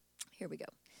Here we go.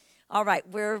 All right,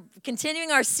 we're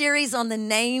continuing our series on the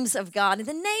names of God. And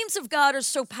the names of God are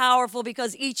so powerful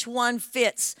because each one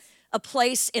fits a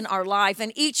place in our life,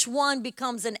 and each one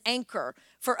becomes an anchor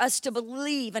for us to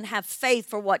believe and have faith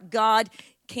for what God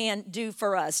can do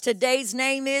for us. Today's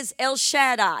name is El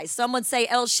Shaddai. Someone say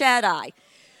El Shaddai,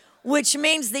 which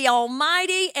means the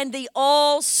Almighty and the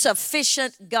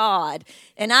all-sufficient God.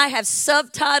 And I have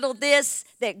subtitled this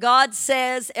that God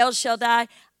says, El Shaddai,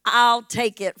 I'll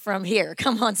take it from here.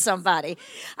 Come on, somebody.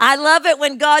 I love it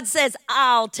when God says,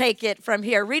 I'll take it from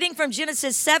here. Reading from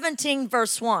Genesis 17,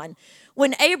 verse 1.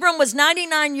 When Abram was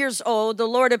 99 years old, the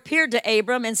Lord appeared to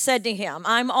Abram and said to him,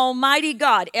 I'm Almighty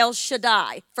God, El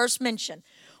Shaddai, first mention.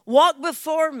 Walk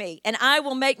before me, and I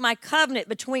will make my covenant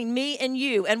between me and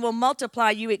you, and will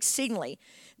multiply you exceedingly.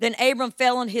 Then Abram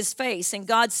fell on his face, and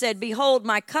God said, Behold,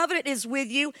 my covenant is with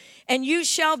you, and you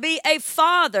shall be a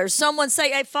father. Someone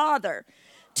say a father.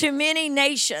 To many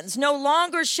nations. No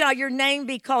longer shall your name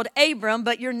be called Abram,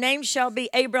 but your name shall be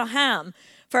Abraham,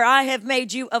 for I have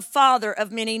made you a father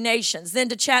of many nations. Then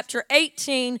to chapter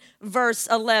 18, verse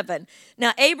 11.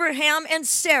 Now Abraham and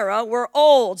Sarah were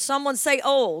old. Someone say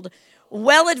old.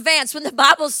 Well advanced. When the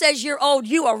Bible says you're old,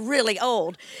 you are really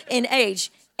old in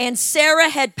age. And Sarah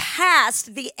had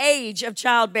passed the age of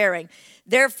childbearing.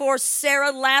 Therefore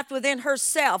Sarah laughed within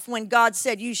herself when God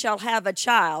said, You shall have a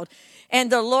child. And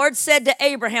the Lord said to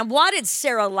Abraham, Why did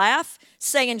Sarah laugh,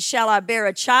 saying, Shall I bear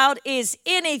a child? Is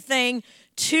anything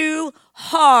too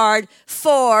hard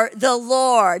for the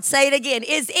Lord? Say it again.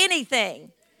 Is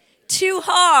anything too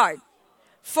hard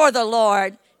for the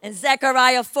Lord? And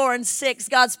Zechariah 4 and 6,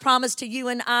 God's promise to you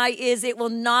and I is it will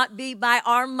not be by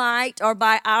our might or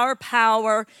by our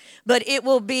power, but it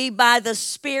will be by the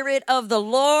Spirit of the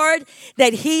Lord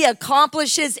that He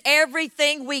accomplishes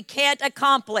everything we can't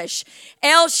accomplish.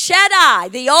 El Shaddai,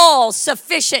 the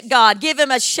all-sufficient God. Give Him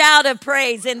a shout of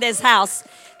praise in this house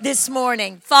this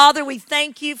morning. Father, we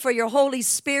thank you for your Holy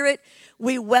Spirit.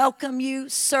 We welcome you,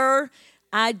 sir.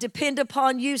 I depend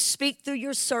upon you. Speak through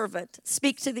your servant.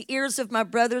 Speak to the ears of my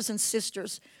brothers and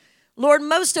sisters. Lord,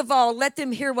 most of all, let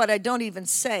them hear what I don't even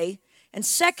say. And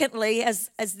secondly, as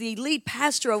the lead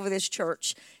pastor over this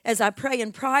church, as I pray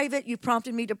in private, you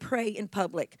prompted me to pray in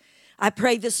public. I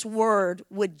pray this word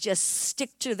would just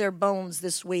stick to their bones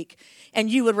this week,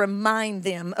 and you would remind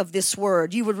them of this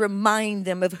word. You would remind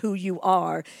them of who you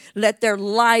are. Let their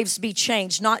lives be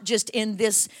changed, not just in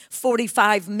this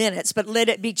 45 minutes, but let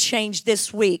it be changed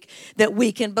this week, that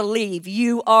we can believe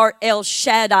you are El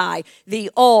Shaddai,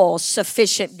 the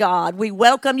all-sufficient God. We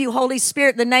welcome you, Holy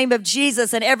Spirit, in the name of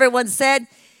Jesus, and everyone said,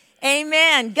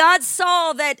 Amen. God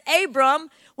saw that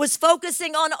Abram was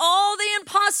focusing on all the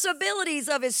impossibilities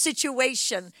of his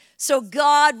situation. So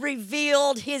God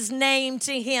revealed his name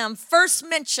to him. First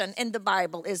mention in the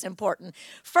Bible is important.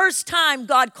 First time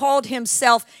God called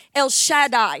himself El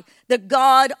Shaddai, the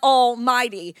God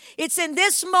Almighty. It's in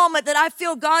this moment that I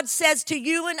feel God says to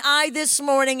you and I this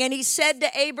morning, and he said to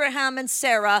Abraham and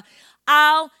Sarah,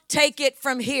 I'll take it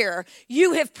from here.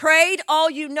 You have prayed all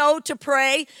you know to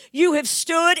pray. You have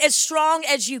stood as strong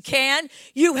as you can.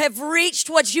 You have reached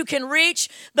what you can reach.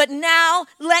 But now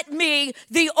let me,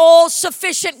 the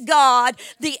all-sufficient God,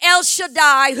 the El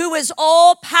Shaddai, who is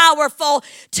all-powerful,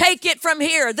 take it from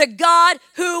here. The God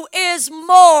who is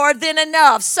more than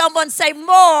enough. Someone say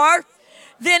more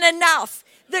than enough.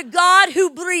 The God who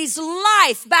breathes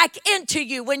life back into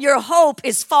you when your hope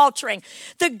is faltering.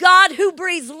 The God who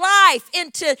breathes life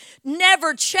into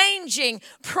never changing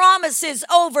promises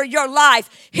over your life.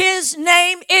 His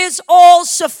name is all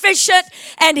sufficient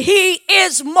and he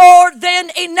is more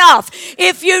than enough.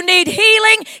 If you need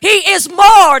healing, he is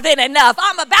more than enough.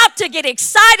 I'm about to get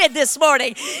excited this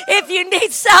morning. If you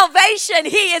need salvation,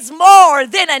 he is more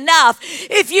than enough.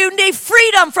 If you need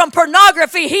freedom from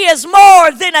pornography, he is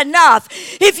more than enough.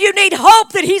 If you need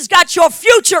hope that he's got your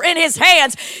future in his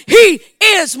hands, he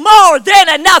is more than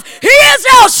enough. He is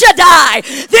El Shaddai,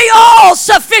 the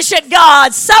all-sufficient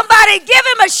God. Somebody give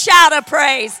him a shout of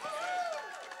praise.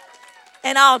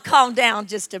 And I'll calm down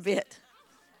just a bit.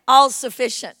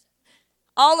 All-sufficient.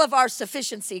 All of our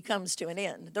sufficiency comes to an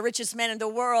end. The richest man in the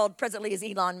world presently is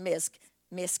Elon Musk.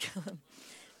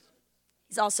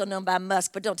 He's also known by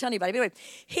Musk, but don't tell anybody. Anyway,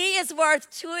 he is worth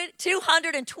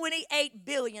 $228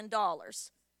 billion.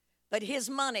 But his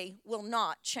money will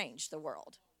not change the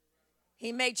world.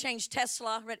 He may change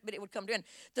Tesla, but it would come to an end.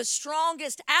 The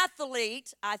strongest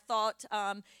athlete, I thought,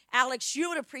 Alex, you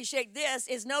would appreciate this,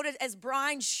 is noted as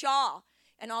Brian Shaw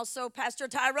and also Pastor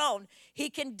Tyrone. He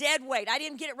can dead weight. I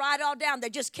didn't get it right all down. They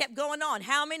just kept going on.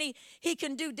 How many he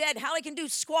can do dead, how he can do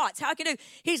squats, how he can do.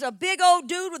 He's a big old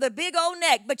dude with a big old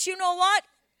neck. But you know what?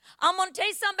 I'm going to tell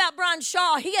you something about Brian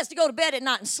Shaw. He has to go to bed at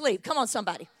night and sleep. Come on,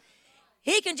 somebody.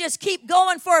 He can just keep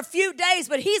going for a few days,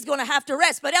 but he's going to have to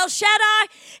rest. But El Shaddai,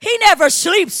 he never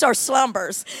sleeps or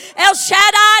slumbers. El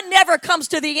Shaddai never comes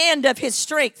to the end of his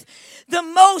strength. The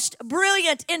most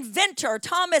brilliant inventor,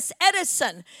 Thomas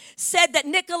Edison, said that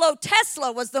Nikola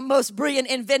Tesla was the most brilliant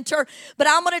inventor. But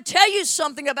I'm going to tell you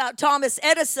something about Thomas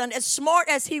Edison. As smart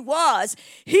as he was,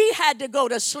 he had to go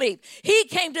to sleep. He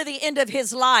came to the end of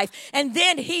his life, and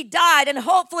then he died and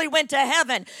hopefully went to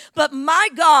heaven. But my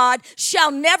God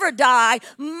shall never die.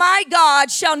 My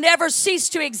God shall never cease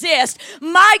to exist.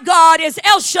 My God is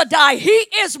El Shaddai. He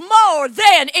is more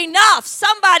than enough.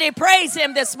 Somebody praise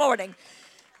him this morning.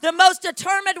 The most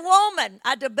determined woman,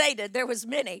 I debated, there was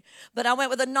many, but I went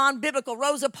with a non-biblical,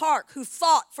 Rosa Parks, who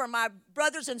fought for my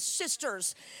brothers and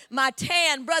sisters, my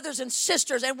tan brothers and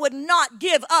sisters, and would not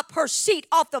give up her seat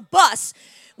off the bus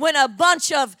when a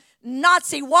bunch of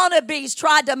Nazi wannabes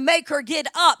tried to make her get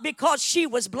up because she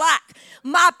was black.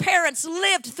 My parents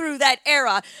lived through that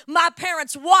era. My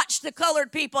parents watched the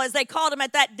colored people, as they called them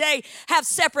at that day, have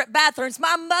separate bathrooms.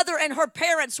 My mother and her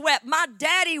parents wept. My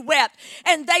daddy wept.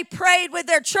 And they prayed with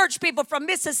their church people from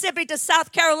Mississippi to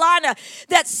South Carolina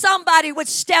that somebody would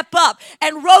step up.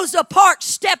 And Rosa Parks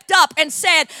stepped up and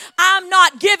said, I'm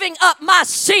not giving up my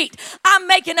seat. I'm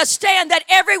making a stand that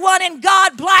everyone in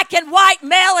God, black and white,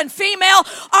 male and female,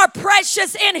 are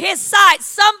precious in his sight.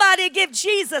 Somebody give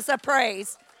Jesus a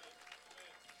praise.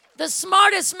 The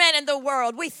smartest man in the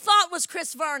world we thought was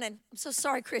Chris Vernon. I'm so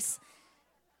sorry, Chris.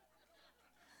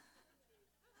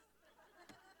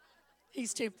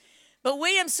 He's too. But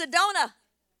William Sedona,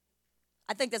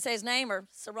 I think that's his name, or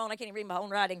Cerrone, I can't even read my own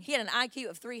writing. He had an IQ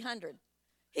of 300.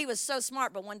 He was so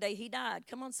smart, but one day he died.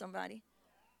 Come on, somebody.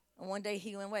 And one day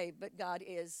he went away. But God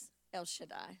is El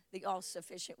Shaddai, the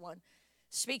all-sufficient one.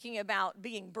 Speaking about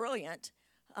being brilliant,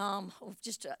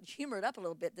 just to humor it up a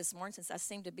little bit this morning since I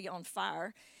seem to be on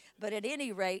fire. But at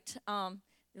any rate,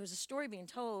 there was a story being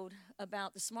told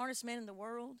about the smartest man in the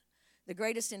world, the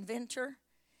greatest inventor,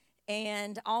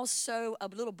 and also a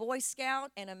little Boy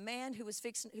Scout and a man who was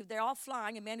who they're all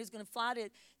flying, a man who's going to fly to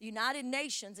the United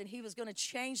Nations, and he was going to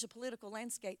change the political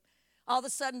landscape. All of a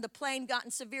sudden, the plane got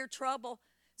in severe trouble,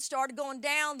 started going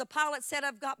down. The pilot said,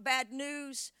 I've got bad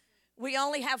news. We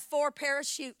only have 4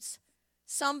 parachutes.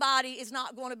 Somebody is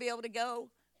not going to be able to go.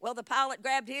 Well, the pilot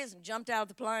grabbed his and jumped out of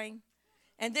the plane.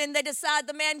 And then they decide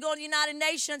the man going to the United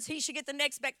Nations, he should get the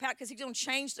next backpack because he's going to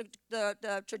change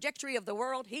the trajectory of the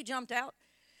world. He jumped out.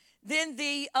 Then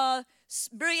the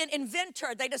brilliant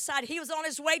inventor, they decided he was on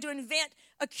his way to invent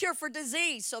a cure for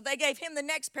disease. So they gave him the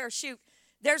next parachute.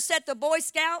 There sat the Boy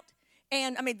Scout,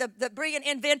 the brilliant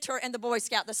inventor and the Boy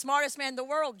Scout. The smartest man in the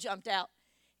world jumped out.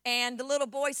 And the little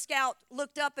Boy Scout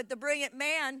looked up at the brilliant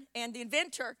man and the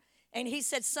inventor, and he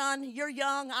said, son, you're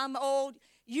young, I'm old.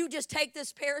 You just take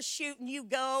this parachute and you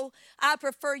go. I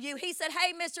prefer you. He said,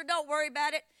 hey, mister, don't worry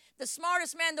about it. The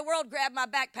smartest man in the world grabbed my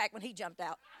backpack when he jumped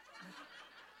out.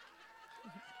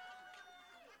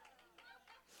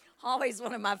 Always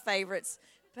one of my favorites.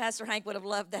 Pastor Hank would have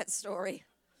loved that story.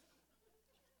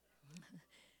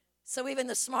 So even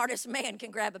the smartest man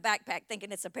can grab a backpack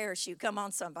thinking it's a parachute. Come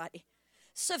on, somebody.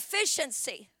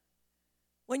 Sufficiency.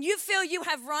 When you feel you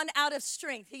have run out of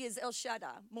strength, he is El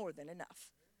Shaddai, more than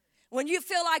enough. When you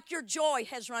feel like your joy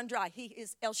has run dry, he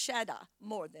is El Shaddai,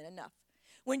 more than enough.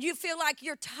 When you feel like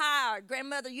you're tired,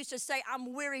 grandmother used to say,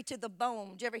 I'm weary to the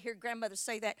bone. Did you ever hear grandmother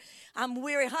say that? I'm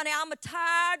weary. Honey, I'm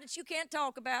tired that you can't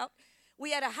talk about.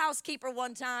 We had a housekeeper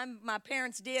one time, my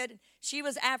parents did. She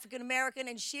was African-American,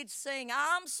 and she'd sing,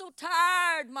 I'm so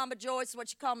tired, Mama Joyce, what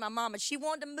she called my mama. She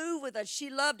wanted to move with us.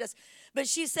 She loved us. But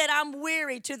she said, I'm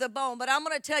weary to the bone. But I'm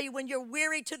going to tell you, when you're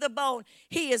weary to the bone,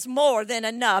 he is more than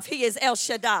enough. He is El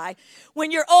Shaddai.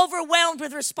 When you're overwhelmed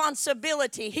with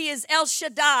responsibility, he is El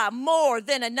Shaddai, more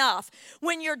than enough.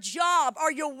 When your job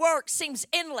or your work seems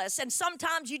endless, and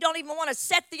sometimes you don't even want to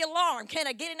set the alarm. Can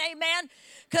I get an amen?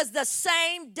 Because the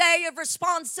same day of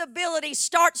responsibility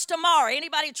starts tomorrow.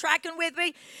 Anybody tracking with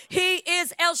me? He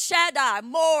is El Shaddai,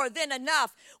 more than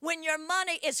enough. When your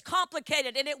money is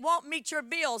complicated and it won't meet your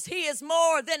bills, he is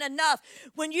more than enough.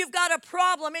 When you've got a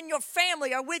problem in your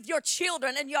family or with your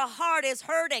children and your heart is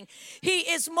hurting, he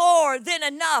is more than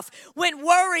enough. When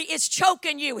worry is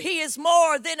choking you, he is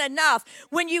more than enough.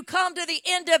 When you come to the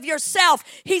end of yourself,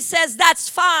 he says, that's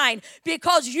fine,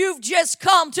 because you've just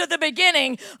come to the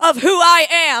beginning of who I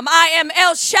am. I am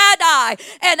El Shaddai,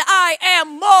 and I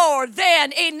am more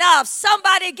than enough.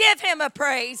 Somebody give him a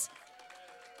praise.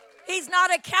 He's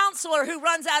not a counselor who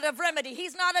runs out of remedy.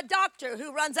 He's not a doctor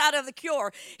who runs out of the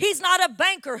cure. He's not a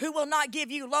banker who will not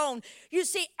give you loan. You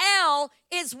see, El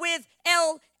is with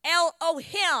El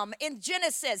Elohim in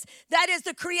Genesis. That is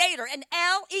the creator. And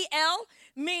El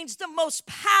means the most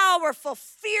powerful,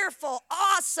 fearful,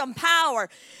 awesome power.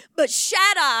 But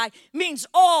Shaddai means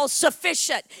all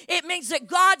sufficient. It means that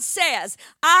God says,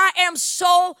 I am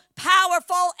so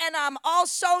powerful and I'm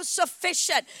also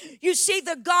sufficient. You see,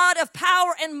 the God of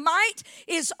power and might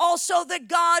is also the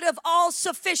God of all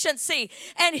sufficiency.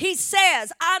 And he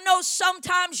says, I know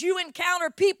sometimes you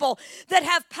encounter people that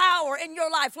have power in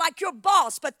your life, like your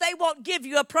boss, but they won't give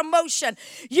you a promotion.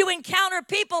 You encounter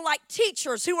people like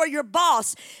teachers who are your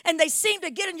boss, and they seem to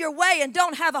get in your way and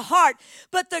don't have a heart.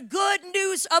 But the good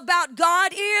news about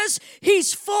God is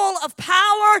he's full of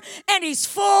power and he's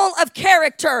full of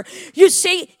character. You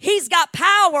see, he's got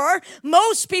power.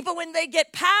 Most people, when they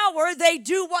get power, they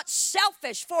do what's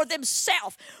selfish for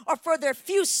themselves or for their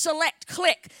few select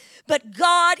clique. But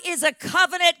God is a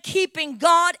covenant-keeping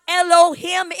God.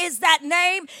 Elohim is that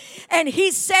name. And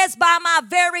he says, by my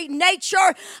very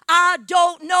nature, I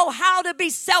don't know how to be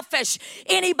selfish.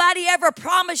 Anybody ever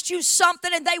promised you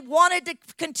something and they wanted to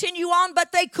continue on,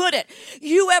 but they couldn't?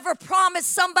 You ever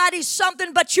promised somebody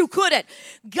something, but you couldn't?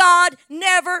 God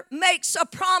never makes a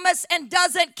promise and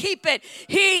doesn't keep it.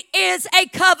 He is a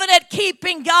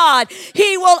covenant-keeping God.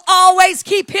 He will always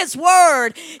keep his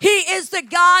word. He is the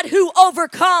God who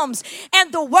overcomes.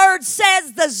 And the word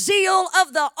says the zeal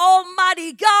of the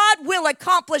Almighty God will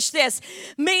accomplish this,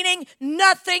 meaning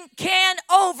nothing can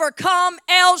overcome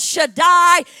El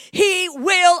Shaddai. He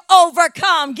will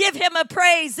overcome. Give him a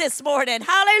praise this morning.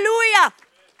 Hallelujah.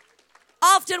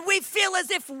 Often we feel as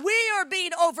if we are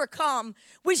being overcome.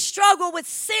 We struggle with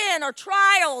sin or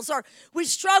trials, or we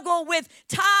struggle with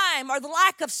time or the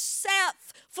lack of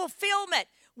self-fulfillment.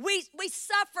 We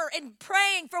suffer in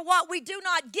praying for what we do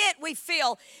not get, we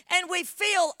feel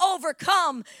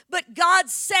overcome. But God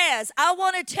says, I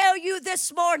want to tell you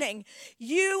this morning,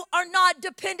 you are not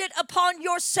dependent upon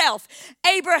yourself.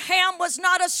 Abraham was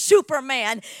not a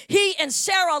superman. He and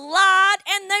Sarah lied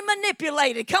and they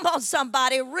manipulated. Come on,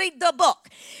 somebody, read the book.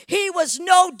 He was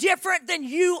no different than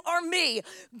you or me.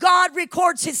 God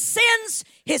records his sins,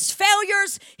 his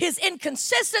failures, his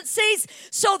inconsistencies,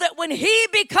 so that when he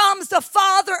becomes the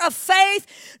father of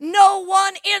faith, no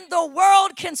one in the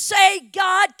world can say,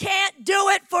 God can't do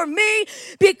it for me,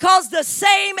 because the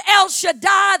same El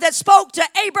Shaddai that spoke to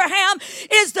Abraham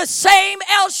is the same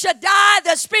El Shaddai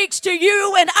that speaks to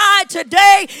you and I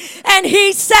today. And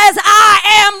he says, I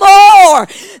am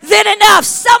more than enough.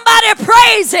 Somebody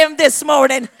praise him this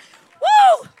morning.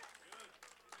 Woo!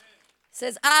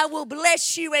 Says, I will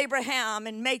bless you, Abraham,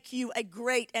 and make you a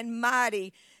great and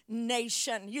mighty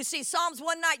nation. You see, Psalms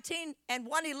 119 and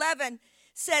 111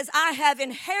 says, I have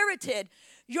inherited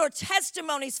your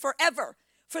testimonies forever,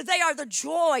 for they are the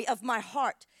joy of my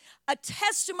heart. A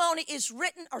testimony is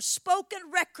written or spoken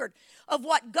record of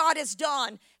what God has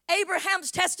done.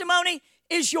 Abraham's testimony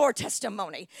is your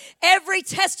testimony. Every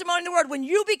testimony in the word, when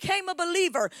you became a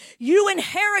believer, you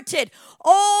inherited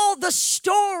all the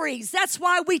stories. That's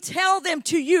why we tell them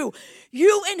to you.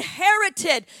 You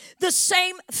inherited the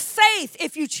same faith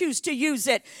if you choose to use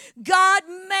it. God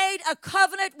made a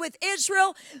covenant with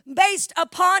Israel based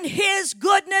upon his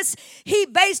goodness. He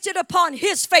based it upon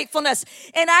his faithfulness.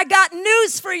 And I got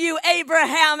news for you,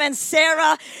 Abraham and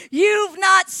Sarah. You've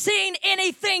not seen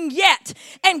anything yet.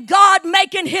 And God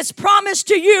making his promise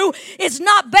to you is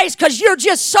not based because you're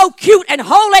just so cute and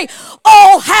holy.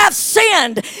 All have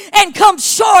sinned and come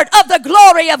short of the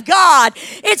glory of God.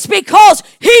 It's because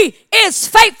he is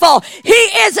faithful. He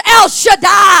is El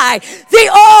Shaddai,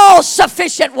 the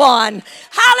all-sufficient one.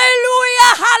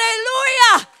 Hallelujah,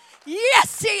 hallelujah.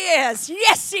 Yes, he is.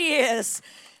 Yes, he is.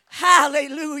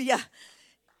 Hallelujah.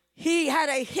 He had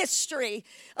a history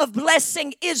of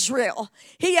blessing Israel.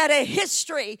 He had a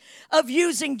history of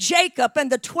using Jacob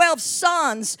and the 12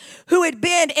 sons who had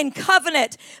been in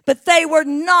covenant, but they were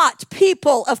not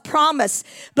people of promise.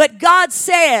 But God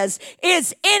says,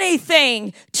 is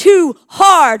anything too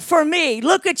hard for me?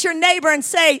 Look at your neighbor and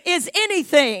say, is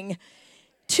anything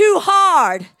too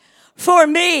hard for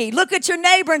me? Look at your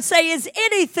neighbor and say, is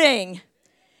anything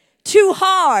too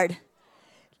hard?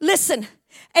 Listen,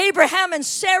 Abraham and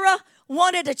Sarah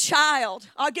wanted a child.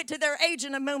 I'll get to their age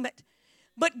in a moment.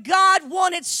 But God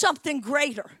wanted something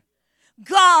greater.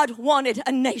 God wanted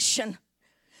a nation.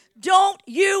 Don't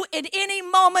you, in any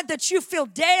moment that you feel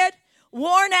dead,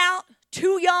 worn out,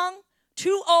 too young,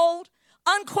 too old,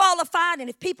 unqualified, and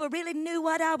if people really knew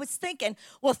what I was thinking,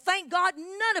 well, thank God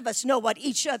none of us know what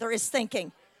each other is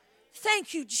thinking.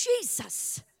 Thank you,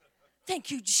 Jesus. Thank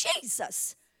you,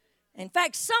 Jesus. In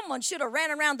fact, someone should have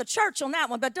ran around the church on that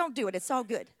one, but don't do it. It's all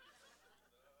good.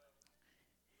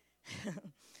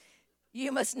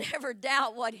 You must never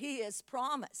doubt what he has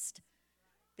promised,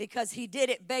 because he did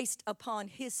it based upon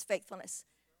his faithfulness.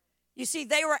 You see,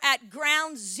 they were at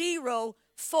ground zero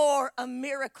for a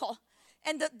miracle.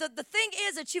 And the thing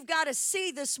is that you've got to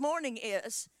see this morning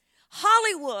is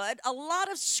Hollywood, a lot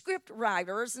of script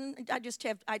writers, and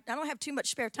I don't have too much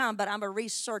spare time, but I'm a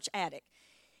research addict.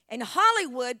 And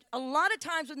Hollywood, a lot of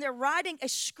times when they're writing a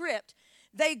script,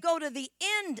 they go to the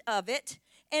end of it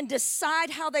and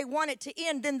decide how they want it to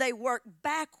end. Then they work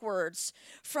backwards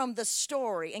from the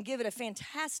story and give it a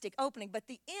fantastic opening. But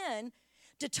the end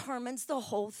determines the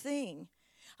whole thing.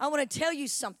 I want to tell you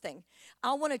something.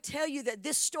 I want to tell you that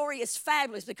this story is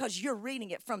fabulous because you're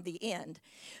reading it from the end.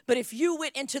 But if you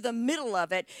went into the middle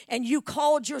of it and you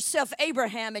called yourself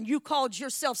Abraham and you called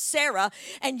yourself Sarah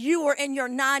and you were in your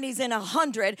 90s and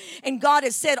 100 and God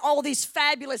has said all these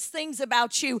fabulous things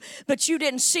about you, but you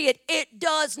didn't see it, it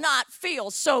does not feel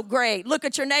so great. Look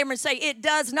at your neighbor and say, it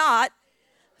does not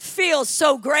feel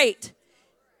so great.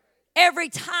 Every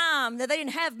time that they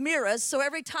didn't have mirrors, so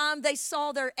every time they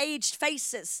saw their aged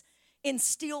faces in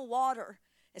still water,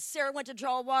 as Sarah went to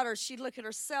draw water, she'd look at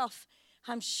herself,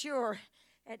 I'm sure,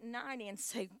 at 90 and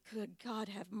say, good God,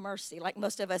 have mercy, like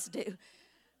most of us do.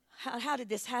 How did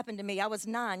this happen to me? I was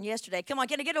 9 yesterday. Come on,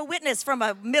 can I get a witness from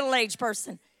a middle-aged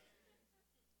person?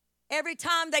 Every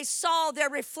time they saw their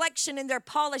reflection in their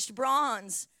polished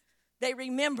bronze, they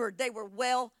remembered they were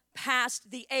well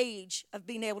past the age of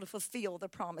being able to fulfill the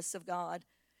promise of God.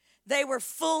 They were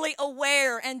fully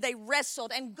aware and they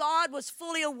wrestled, and God was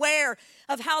fully aware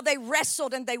of how they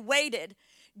wrestled and they waited.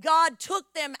 God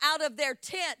took them out of their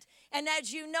tent and,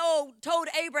 as you know, told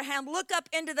Abraham, look up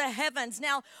into the heavens.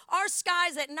 Now, our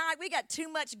skies at night, we got too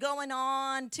much going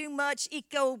on, too much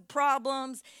eco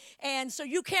problems, and so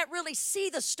you can't really see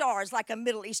the stars like a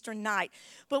Middle Eastern night.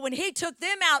 But when he took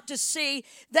them out to see,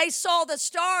 they saw the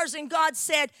stars, and God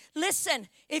said, listen,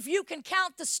 if you can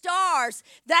count the stars,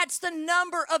 that's the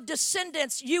number of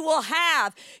descendants you will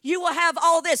have. You will have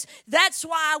all this. That's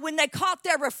why when they caught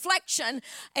their reflection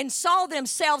and saw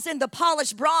themselves in the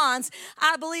polished bronze,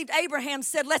 I believe Abraham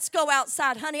said, let's go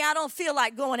outside. Honey, I don't feel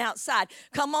like going outside.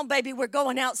 Come on, baby, we're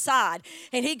going outside.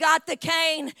 And he got the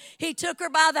cane. He took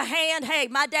her by the hand. Hey,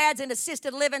 my dad's in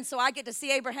assisted living, so I get to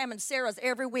see Abraham and Sarah's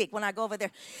every week when I go over there.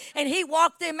 And he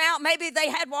walked them out. Maybe they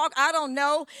had walked, I don't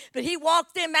know. But he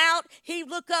walked them out. He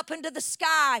looked up into the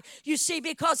sky, you see,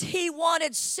 because he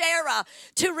wanted Sarah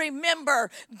to remember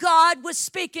God was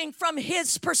speaking from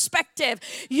his perspective.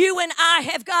 You and I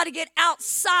have got to get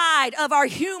outside of our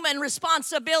human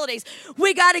responsibilities.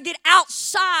 We got to get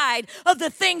outside of the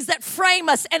things that frame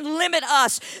us and limit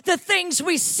us, the things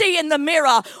we see in the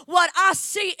mirror. What I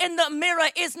see in the mirror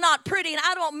is not pretty, and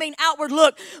I don't mean outward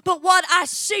look, but what I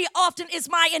see often is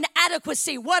my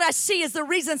inadequacy. What I see is the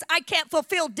reasons I can't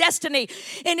fulfill destiny,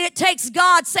 and it takes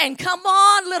God saying, come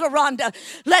on, little Rhonda,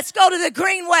 let's go to the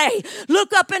greenway.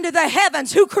 Look up into the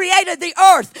heavens, who created the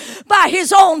earth by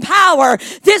his own power.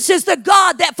 This is the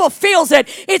God that fulfills it.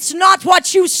 It's not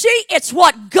what you see, it's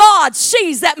what God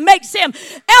sees that makes him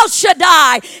El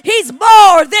Shaddai. He's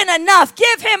more than enough.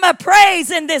 Give him a praise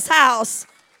in this house.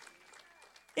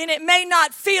 And it may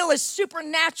not feel as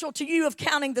supernatural to you of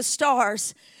counting the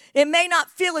stars. It may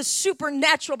not feel as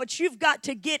supernatural, but you've got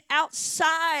to get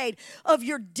outside of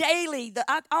your daily,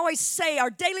 I always say,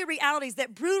 our daily realities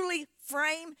that brutally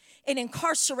frame and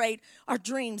incarcerate our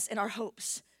dreams and our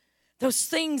hopes. Those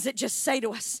things that just say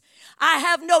to us, I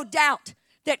have no doubt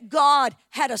that God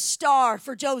had a star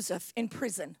for Joseph in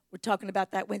prison. We're talking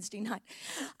about that Wednesday night.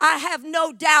 I have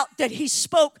no doubt that he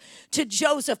spoke to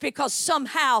Joseph because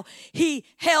somehow he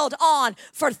held on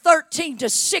for 13 to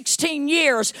 16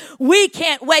 years. We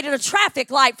can't wait at a traffic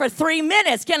light for 3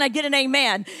 minutes. Can I get an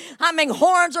amen? I mean,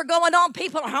 horns are going on.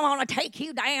 People are, I want to take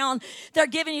you down. They're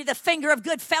giving you the finger of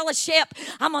good fellowship.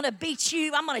 I'm going to beat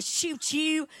you. I'm going to shoot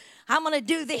you. I'm going to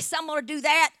do this. I'm going to do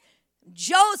that.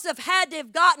 Joseph had to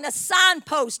have gotten a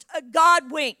signpost, a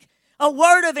God wink, a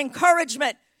word of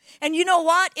encouragement. And you know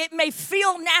what? It may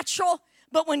feel natural,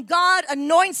 but when God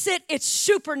anoints it, it's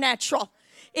supernatural.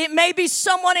 It may be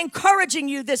someone encouraging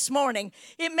you this morning.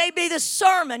 It may be the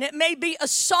sermon. It may be a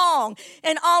song.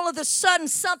 And all of a sudden,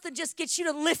 something just gets you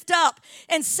to lift up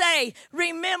and say,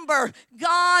 remember,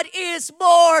 God is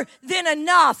more than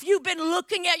enough. You've been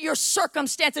looking at your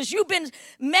circumstances. You've been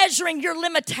measuring your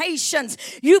limitations.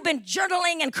 You've been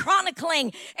journaling and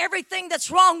chronicling everything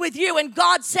that's wrong with you. And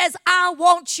God says, I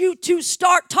want you to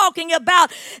start talking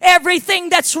about everything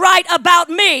that's right about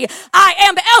me. I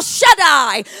am El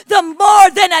Shaddai, the more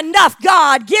than enough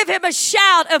God. Give him a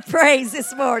shout of praise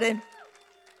this morning.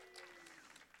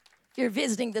 If you're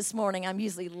visiting this morning, I'm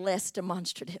usually less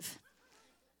demonstrative.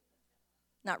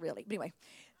 Not really, but anyway.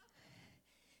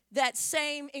 That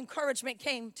same encouragement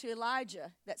came to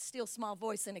Elijah, that still small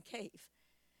voice in a cave.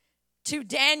 To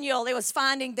Daniel, it was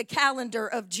finding the calendar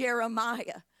of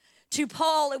Jeremiah. To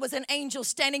Paul, it was an angel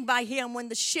standing by him when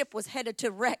the ship was headed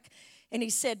to wreck. And he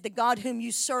said, the God whom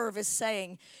you serve is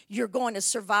saying, you're going to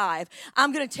survive.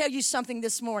 I'm going to tell you something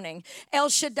this morning. El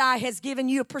Shaddai has given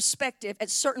you a perspective at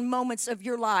certain moments of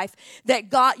your life that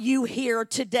got you here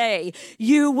today.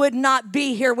 You would not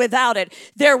be here without it.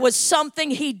 There was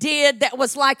something he did that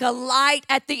was like a light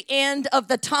at the end of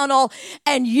the tunnel,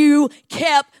 and you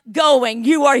kept going.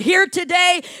 You are here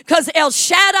today because El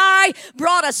Shaddai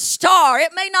brought a star.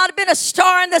 It may not have been a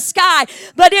star in the sky,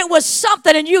 but it was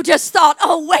something, and you just thought,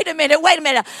 oh, wait a minute.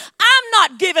 I'm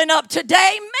not giving up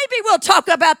today. Maybe we'll talk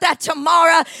about that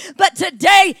tomorrow. But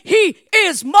today, he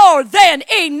is more than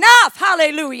enough.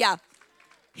 Hallelujah.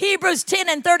 Hebrews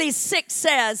 10:36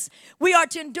 says, we are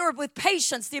to endure with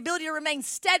patience, the ability to remain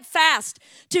steadfast,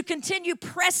 to continue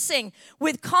pressing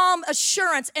with calm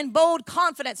assurance and bold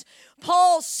confidence.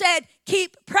 Paul said,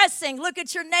 keep pressing. Look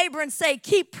at your neighbor and say,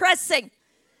 keep pressing.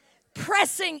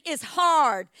 Pressing is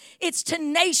hard. It's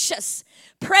tenacious.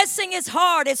 Pressing is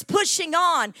hard. It's pushing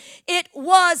on. It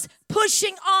was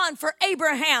pushing on for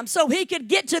Abraham so he could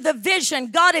get to the vision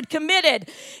God had committed.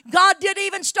 God didn't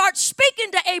even start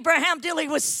speaking to Abraham till he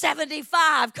was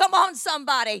 75. Come on,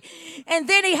 somebody. And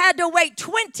then he had to wait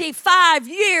 25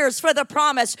 years for the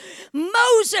promise.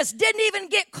 Moses didn't even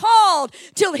get called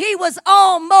till he was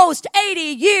almost 80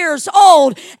 years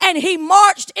old. And he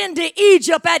marched into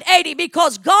Egypt at 80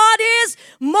 because God is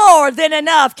more than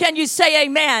enough. Can you say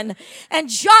amen? And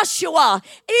Joshua,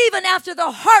 even after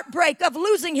the heartbreak of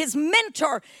losing his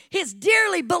mentor, his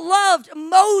dearly beloved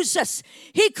Moses,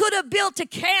 he could have built a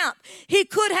camp. He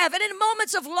could have. And in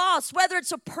moments of loss, whether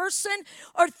it's a person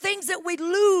or things that we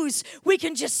lose, we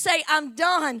can just say, I'm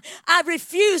done. I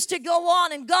refuse to go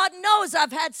on. And God knows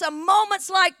I've had some moments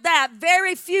like that.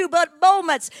 Very few, but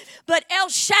moments. But El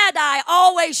Shaddai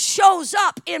always shows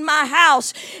up in my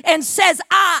house and says,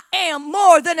 I am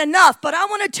more than enough. But I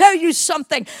want to tell you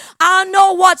something. I know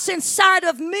what's inside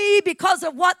of me because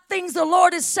of what things the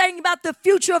Lord is saying about the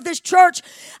future of this church.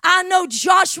 I know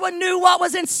Joshua knew what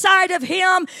was inside of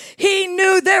him. He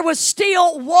knew there was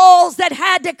still walls that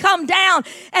had to come down.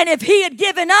 And if he had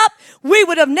given up, we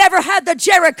would have never had the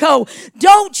Jericho.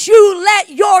 Don't you let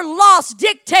your loss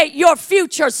dictate your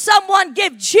future. Someone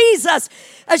give Jesus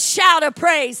a shout of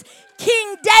praise.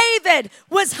 King David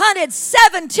was hunted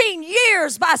 17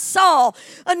 years by Saul,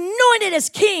 anointed as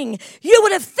king. You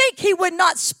would have think he would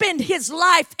not spend his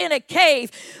life in a cave,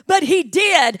 but he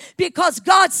did because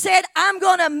God said, I'm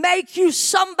going to make you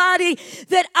somebody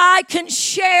that I can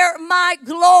share my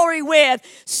glory with.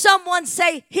 Someone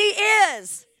say, he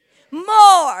is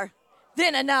more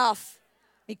than enough.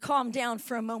 Let me calm down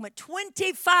for a moment.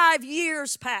 25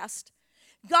 years passed.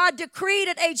 God decreed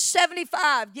at age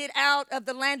 75, get out of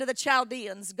the land of the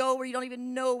Chaldeans. Go where you don't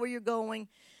even know where you're going.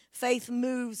 Faith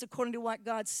moves according to what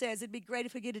God says. It'd be great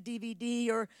if we get a DVD,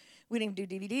 or we don't even do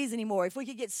DVDs anymore. If we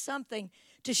could get something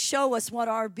to show us what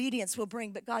our obedience will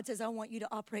bring. But God says, I want you to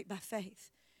operate by faith.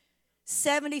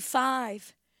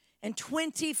 75 and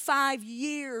 25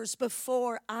 years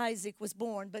before Isaac was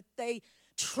born, but they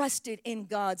trusted in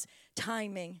God's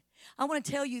timing. I want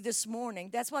to tell you this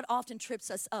morning, that's what often trips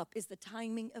us up, is the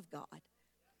timing of God.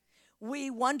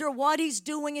 We wonder what he's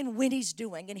doing and when he's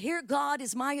doing. And here, God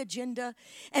is my agenda.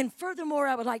 And furthermore,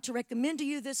 I would like to recommend to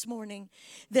you this morning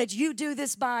that you do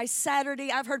this by Saturday.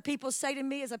 I've heard people say to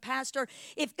me as a pastor,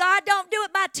 if God don't do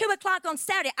it by 2 o'clock on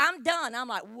Saturday, I'm done. I'm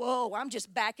like, whoa, I'm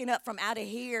just backing up from out of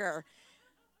here.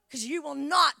 Because you will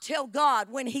not tell God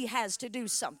when he has to do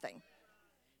something.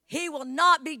 He will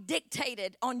not be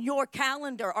dictated on your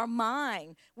calendar or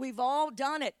mine. We've all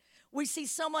done it. We see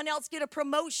someone else get a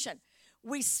promotion.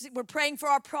 We're praying for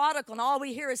our prodigal, and all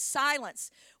we hear is silence.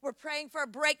 We're praying for a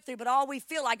breakthrough, but all we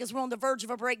feel like is we're on the verge of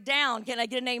a breakdown. Can I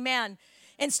get an amen?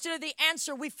 Instead of the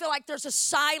answer, we feel like there's a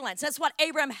silence. That's what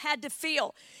Abraham had to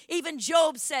feel. Even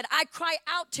Job said, I cry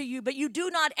out to you, but you do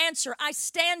not answer. I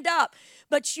stand up,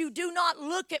 but you do not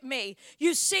look at me.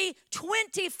 You see,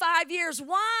 25 years.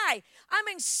 Why? I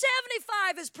mean,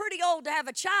 75 is pretty old to have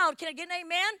a child. Can I get an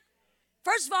amen?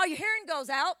 First of all, your hearing goes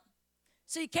out,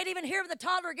 so you can't even hear when the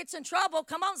toddler gets in trouble.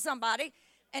 Come on, somebody.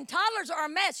 And toddlers are a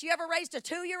mess. You ever raised a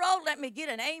 2-year-old? Let me get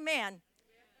an amen.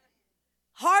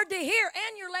 Hard to hear,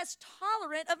 and you're less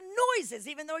tolerant of noises,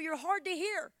 even though you're hard to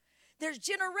hear. There's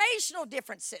generational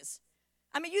differences.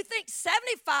 I mean, you think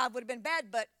 75 would have been bad,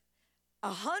 but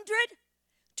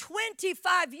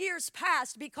 125 years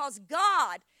passed because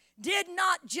God did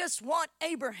not just want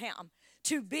Abraham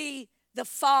to be the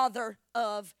father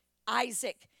of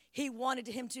Isaac. He wanted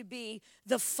him to be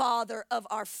the father of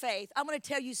our faith. I'm going to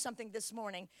tell you something this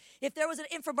morning. If there was an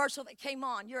infomercial that came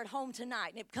on, you're at home tonight,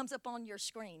 and it comes up on your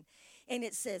screen, and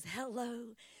it says,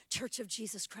 "Hello, Church of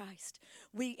Jesus Christ.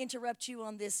 We interrupt you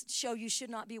on this show you should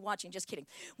not be watching." Just kidding.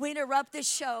 We interrupt this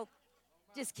show.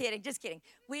 Just kidding, just kidding.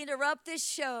 We interrupt this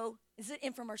show. It's an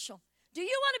infomercial. Do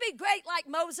you want to be great like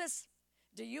Moses?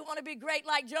 Do you want to be great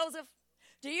like Joseph?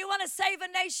 Do you want to save a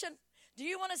nation? Do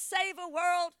you want to save a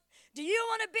world? Do you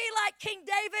want to be like King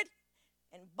David?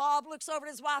 And Bob looks over at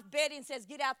his wife, Betty, and says,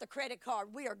 "Get out the credit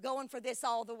card. We are going for this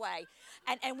all the way.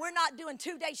 And we're not doing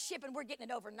 2-day shipping. We're getting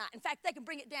it overnight. In fact, they can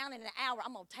bring it down in an hour.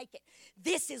 I'm going to take it.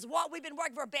 This is what we've been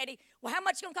working for, Betty. Well, how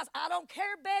much is it going to cost? I don't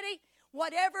care, Betty.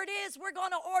 Whatever it is, we're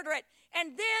going to order it."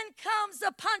 And then comes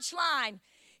the punchline.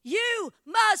 You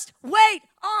must wait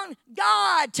on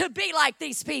God to be like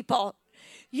these people.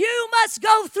 You must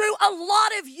go through a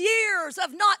lot of years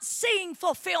of not seeing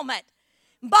fulfillment.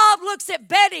 Bob looks at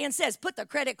Betty and says, "Put the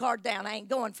credit card down. I ain't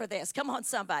going for this." Come on,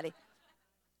 somebody.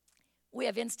 We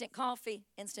have instant coffee,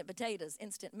 instant potatoes,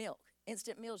 instant milk.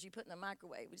 Instant meals you put in the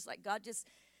microwave. We're just like, "God, just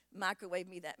microwave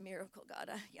me that miracle, God.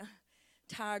 I'm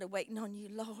tired of waiting on you,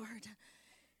 Lord."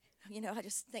 I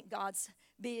just think God's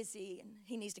busy and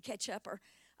he needs to catch up. Or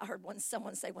I heard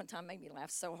someone say one time, made me laugh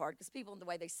so hard, because people, in the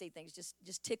way they see things,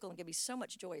 just tickle and give me so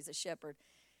much joy as a shepherd.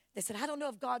 They said, "I don't know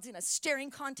if God's in a staring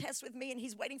contest with me and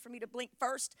he's waiting for me to blink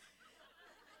first."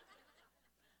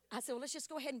 I said, "Well, let's just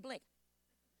go ahead and blink."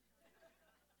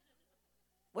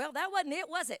 Well, that wasn't it,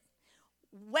 was it?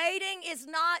 Waiting is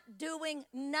not doing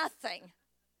nothing.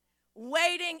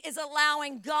 Waiting is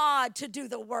allowing God to do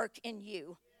the work in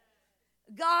you.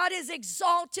 God is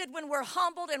exalted when we're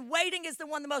humbled, and waiting is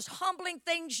one of the most humbling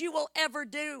things you will ever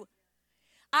do.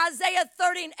 Isaiah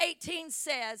 30:18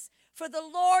 says, "For the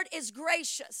Lord is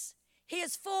gracious. He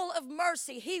is full of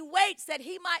mercy. He waits that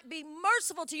he might be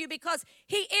merciful to you because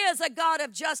he is a God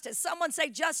of justice." Someone say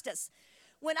justice.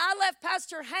 When I left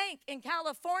Pastor Hank in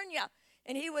California,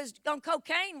 and he was on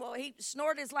cocaine, well, he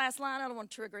snorted his last line. I don't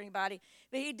want to trigger anybody.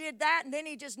 But he did that, and then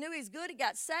he just knew he's good. He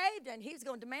got saved, and he's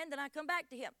going to demand that I come back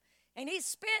to him. And he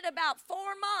spent about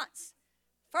 4 months.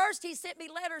 First, he sent me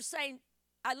letters saying,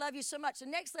 "I love you so much." The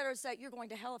next letter said, "You're going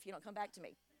to hell if you don't come back to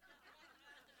me."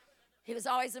 He was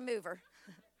always a mover.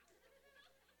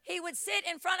 He would sit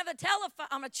in front of a telephone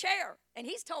on a chair, and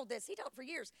he's told this. He told it for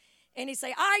years. And he'd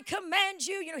say, "I command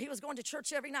you." He was going to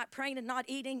church every night, praying and not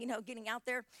eating, getting out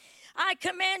there. "I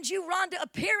command you, Ron, to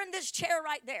appear in this chair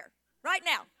right there, right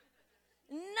now."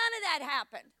 None of that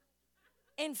happened.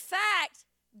 In fact,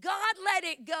 God let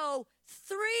it go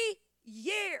 3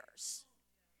 years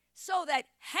so that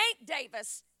Hank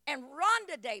Davis and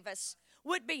Rhonda Davis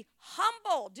would be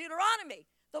humble. Deuteronomy,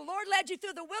 the Lord led you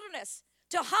through the wilderness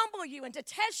to humble you and to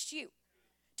test you,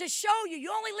 to show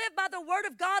you only live by the word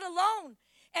of God alone.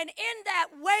 And in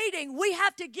that waiting, we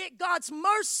have to get God's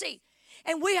mercy,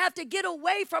 and we have to get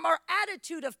away from our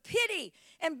attitude of pity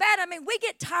and bad. We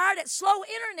get tired at slow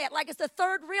internet like it's the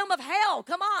third realm of hell.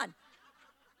 Come on.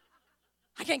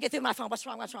 "I can't get through my phone. What's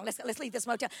wrong? What's wrong? Let's leave this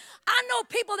motel." I know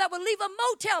people that will leave a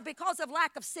motel because of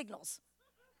lack of signals.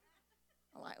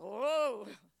 I'm like,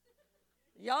 "Whoa.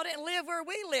 Y'all didn't live where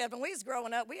we lived when we was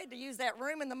growing up. We had to use that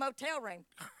room in the motel room."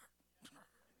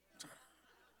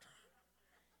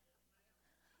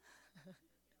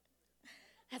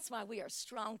 That's why we are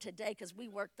strong today, because we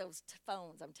work those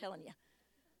phones, I'm telling you,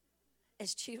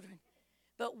 as children.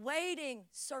 But waiting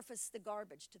surfaces the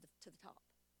garbage to the top.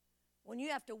 When you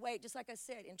have to wait, just like I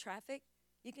said, in traffic,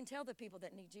 you can tell the people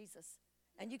that need Jesus.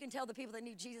 And you can tell the people that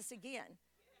need Jesus again.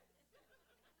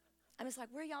 I'm just like,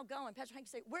 "Where are y'all going?" Pastor Hank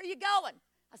say, "Where are you going?"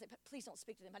 I said, "Please don't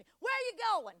speak to anybody." "Where are you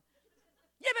going?"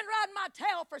 "You've been riding my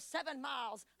tail for 7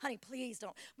 miles. Honey, please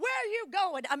don't." "Where are you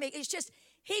going?" It's just,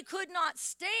 he could not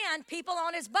stand people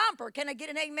on his bumper. Can I get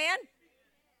an amen?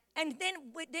 And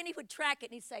then he would track it,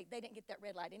 and he'd say, "They didn't get that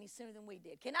red light any sooner than we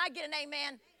did." Can I get an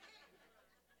amen?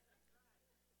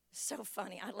 So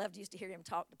funny. I used to hear him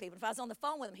talk to people. If I was on the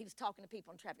phone with him, he was talking to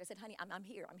people in traffic. I said, "Honey, I'm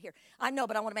here. I'm here. I know,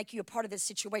 but I want to make you a part of this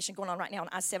situation going on right now on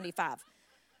I-75.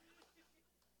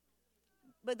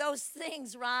 But those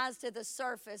things rise to the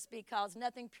surface because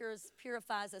nothing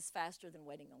purifies us faster than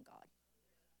waiting on God.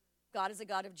 God is a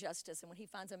God of justice, and when he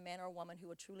finds a man or a woman who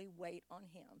will truly wait on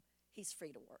him, he's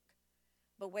free to work.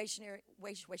 But waitionary,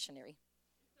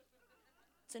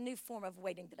 it's a new form of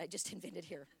waiting that I just invented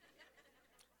here.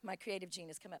 My creative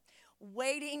genius come up.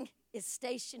 Waiting is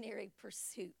stationary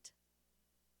pursuit.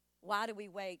 Why do we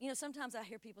wait? Sometimes I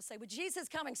hear people say, "Well, Jesus is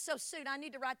coming so soon. I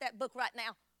need to write that book right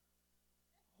now."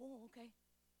 "Oh, okay.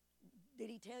 Did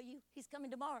he tell you he's coming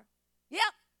tomorrow?"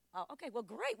 "Yep. Oh, okay, well,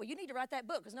 great. Well, you need to write that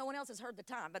book because no one else has heard the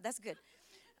time, but that's good.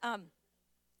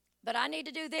 But I need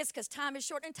to do this because time is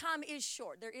short, and time is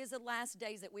short. There is the last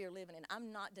days that we are living in.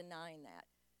 I'm not denying that.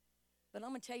 But I'm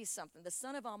going to tell you something. The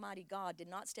Son of Almighty God did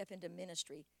not step into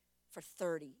ministry for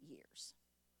 30 years.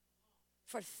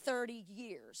 For 30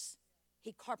 years,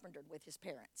 he carpentered with his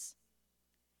parents.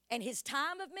 And his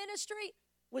time of ministry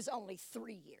was only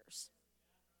 3 years.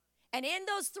 And in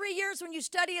those 3 years, when you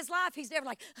study his life, he's never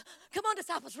like, come on,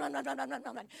 disciples, run.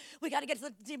 We got to get to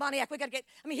the demoniac.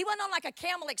 He wasn't on like a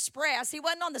Camel Express. He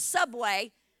wasn't on the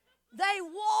subway. They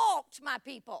walked, my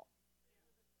people.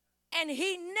 And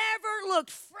he never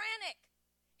looked frantic.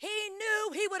 He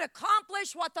knew he would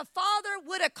accomplish what the Father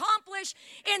would accomplish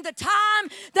in the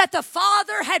time that the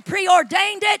Father had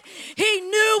preordained it. He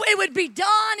knew it would be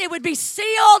done, it would be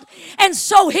sealed, and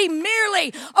so he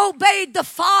merely obeyed the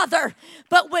Father.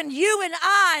 But when you and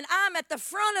I'm at the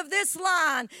front of this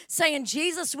line saying,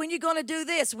 Jesus, when you going to do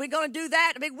this? We're going to do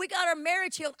that. We got our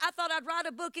marriage healed. I thought I'd write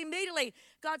a book immediately.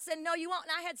 God said, no, you won't.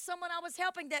 And I had someone I was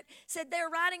helping that said they're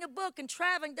writing a book and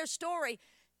traveling their story.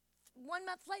 1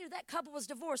 month later, that couple was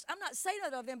divorced. I'm not saying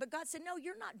that of them, but God said, no,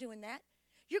 you're not doing that.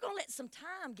 You're going to let some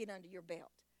time get under your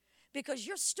belt because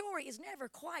your story is never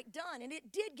quite done. And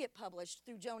it did get published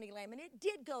through Joni Lamb, and it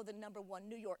did go the #1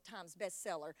 New York Times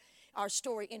bestseller, our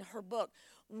story in her book.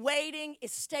 Waiting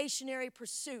is stationary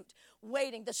pursuit.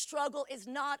 Waiting. The struggle is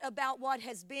not about what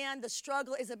has been. The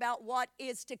struggle is about what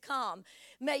is to come.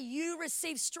 May you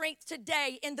receive strength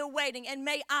today in the waiting. And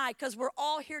may I, because we're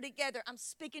all here together, I'm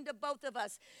speaking to both of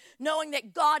us, knowing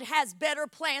that God has better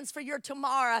plans for your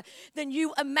tomorrow than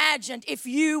you imagined if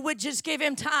you would just give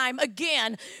him time.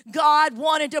 Again, God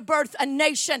wanted to birth a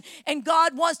nation, and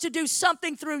God wants to do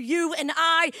something through you and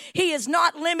I. He is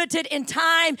not limited in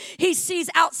time. He sees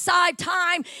outside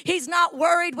time. He's not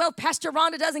worried, well, Pastor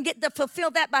Rhonda doesn't get to fulfill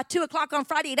that by 2 o'clock on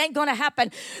Friday. It ain't going to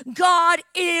happen. God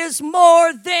is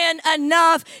more than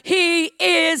enough. He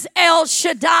is El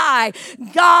Shaddai.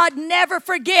 God never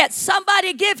forgets.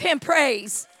 Somebody give him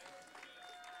praise.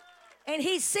 And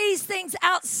he sees things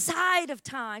outside of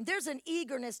time. There's an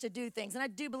eagerness to do things. And I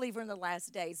do believe we're in the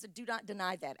last days. So do not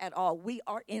deny that at all. We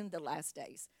are in the last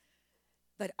days.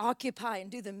 But occupy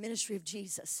and do the ministry of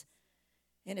Jesus.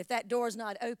 And if that door is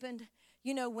not opened,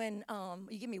 you know, when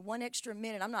you give me 1 extra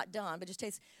minute, I'm not done, but just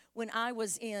takes. When I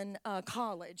was in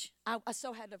college, I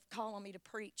so had to call on me to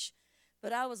preach.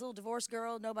 But I was a little divorced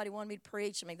girl. Nobody wanted me to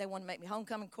preach. I mean, they wanted to make me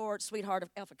homecoming court, sweetheart of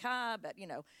Alpha Chi. But, you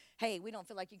know, hey, we don't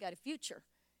feel like you got a future.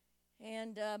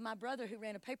 And my brother, who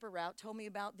ran a paper route, told me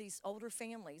about these older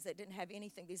families that didn't have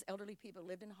anything. These elderly people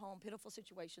lived in a home, pitiful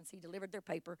situations. He delivered their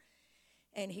paper.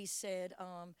 And he said,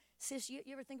 sis, you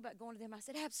ever think about going to them? I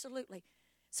said, absolutely.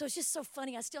 So it's just so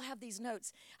funny. I still have these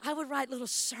notes. I would write little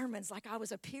sermons like I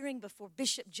was appearing before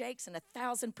Bishop Jakes and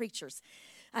 1,000 preachers.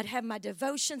 I'd have my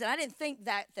devotions, and I didn't think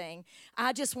that thing.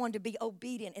 I just wanted to be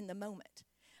obedient in the moment.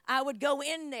 I would go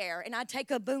in there, and I'd take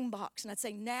a boombox, and I'd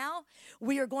say, now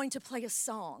we are going to play a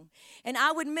song. And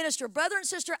I would minister. Brother and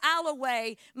Sister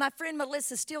Alloway, my friend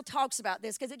Melissa still talks about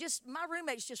this because my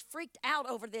roommates just freaked out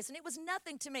over this, and it was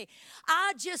nothing to me.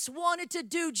 I just wanted to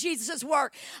do Jesus'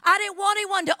 work. I didn't want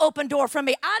anyone to open door for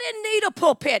me. I didn't need a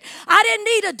pulpit. I didn't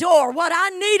need a door. What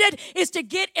I needed is to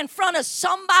get in front of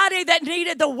somebody that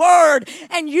needed the word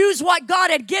and use what God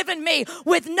had given me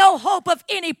with no hope of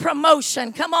any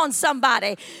promotion. Come on,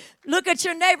 somebody. Look at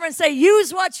your neighbor and say,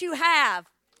 use what you have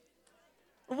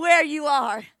where you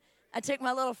are. I took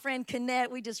my little friend,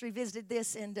 Canette. We just revisited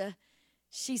this, and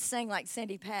she sang like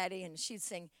Sandy Patty, and she'd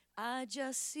sing, I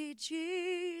just see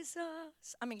Jesus.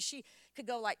 I mean, she could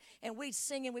go like, and we'd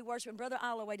sing and we worship. And Brother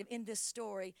Alloway, in this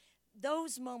story,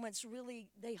 those moments really,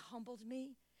 they humbled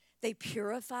me. They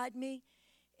purified me.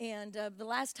 And the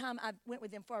last time I went with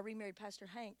them before I remarried Pastor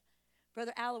Hank,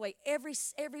 Brother Alloway,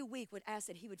 every week would ask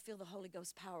that he would feel the Holy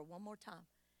Ghost power one more time.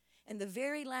 And the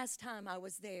very last time I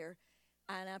was there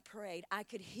and I prayed, I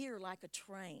could hear like a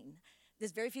train.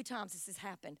 There's very few times this has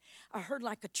happened. I heard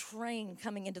like a train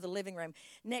coming into the living room.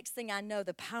 Next thing I know,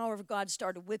 the power of God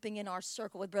started whipping in our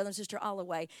circle with Brother and Sister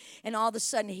Alloway. And all of a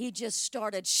sudden, he just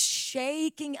started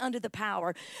shaking under the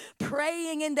power,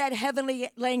 praying in that heavenly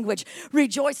language,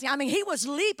 rejoicing. I mean, he was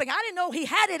leaping. I didn't know he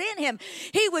had it in him.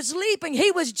 He was leaping.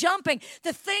 He was jumping.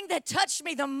 The thing that touched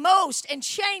me the most and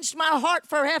changed my heart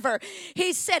forever,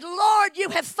 he said, Lord, you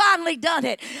have finally done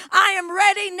it. I am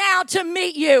ready now to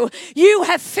meet you. You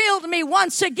have filled me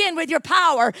once again with your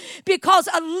power, because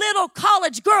a little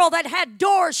college girl that had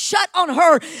doors shut on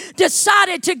her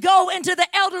decided to go into the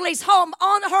elderly's home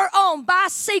on her own by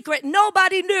secret.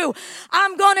 Nobody knew.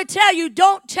 I'm going to tell you,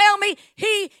 don't tell me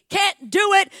he can't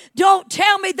do it. Don't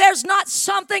tell me there's not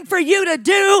something for you to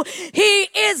do. He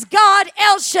is God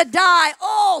El Shaddai,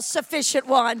 all sufficient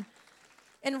one.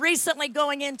 And recently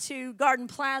going into Garden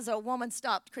Plaza, a woman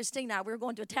stopped Christine and I. We were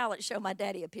going to a talent show my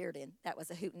daddy appeared in. That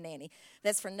was a hootenanny.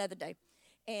 That's for another day.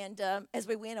 And as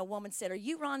we went, a woman said, are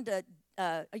you Rhonda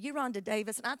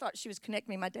Davis? And I thought she was connecting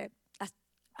me to my dad.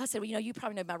 I said, well, you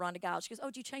probably know my Rhonda Giles. She goes, oh,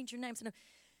 did you change your name? I said, no.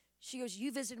 She goes,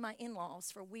 you visited my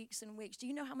in-laws for weeks and weeks. Do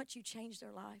you know how much you changed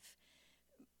their life?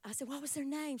 I said, what was their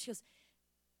name? She goes,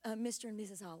 Mr. and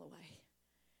Mrs. Holloway.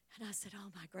 And I said, oh,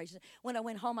 my gracious. When I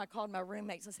went home, I called my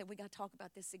roommates. I said, we got to talk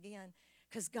about this again,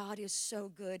 because God is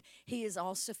so good. He is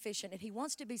all-sufficient, and he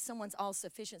wants to be someone's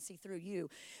all-sufficiency through you.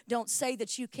 Don't say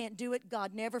that you can't do it.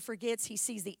 God never forgets. He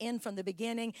sees the end from the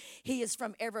beginning. He is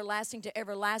from everlasting to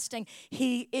everlasting.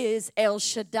 He is El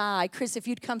Shaddai. Chris, if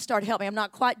you'd come start help me. I'm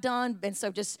not quite done, and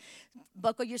so just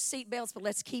buckle your seatbelts, but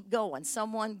let's keep going.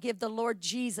 Someone give the Lord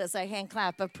Jesus a hand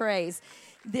clap of praise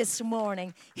this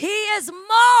morning. He is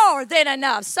more than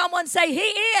enough. Someone say,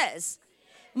 he is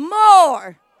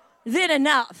more than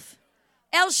enough.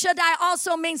 El Shaddai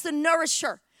also means the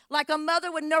nourisher, like a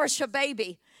mother would nourish a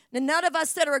baby. Now, none of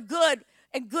us that are good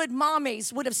and good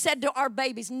mommies would have said to our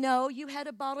babies, no, you had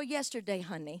a bottle yesterday,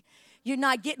 honey. You're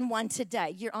not getting one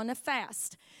today. You're on a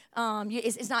fast.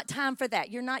 It's not time for that.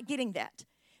 You're not getting that.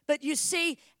 But you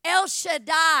see, El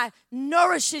Shaddai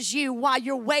nourishes you while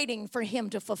you're waiting for him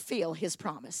to fulfill his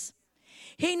promise.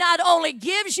 He not only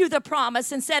gives you the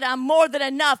promise and said, I'm more than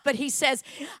enough, but he says,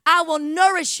 I will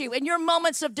nourish you in your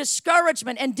moments of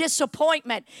discouragement and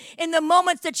disappointment, in the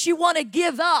moments that you want to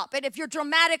give up. And if you're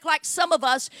dramatic like some of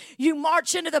us, you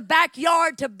march into the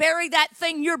backyard to bury that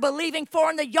thing you're believing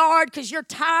for in the yard because you're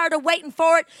tired of waiting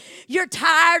for it. You're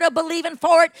tired of believing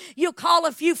for it. You call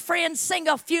a few friends, sing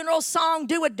a funeral song,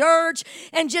 do a dirge,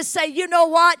 and just say, you know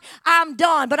what? I'm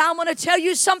done. But I want to tell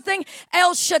you something.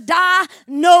 El Shaddai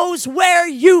knows where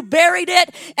you buried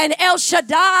it, and El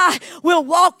Shaddai will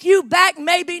walk you back,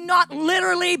 maybe not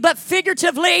literally but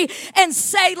figuratively, and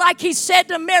say like he said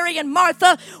to Mary and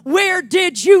Martha, where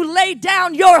did you lay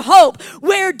down your hope?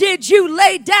 Where did you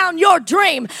lay down your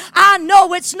dream? I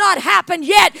know it's not happened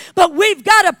yet, but we've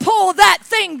got to pull that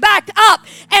thing back up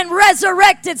and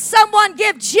resurrect it. Someone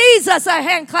give Jesus a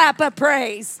hand clap of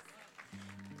praise.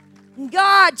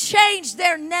 God changed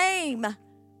their name.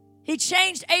 He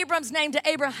changed Abram's name to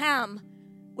Abraham,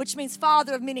 which means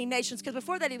father of many nations, because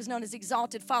before that he was known as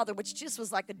Exalted Father, which just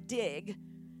was like a dig.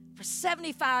 For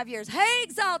 75 years, hey,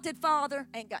 Exalted Father,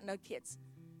 ain't got no kids.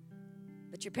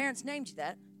 But your parents named you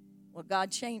that. Well, God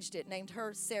changed it, named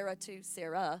her Sarah to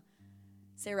Sarah,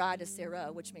 Sarai to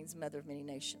Sarah, which means mother of many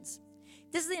nations.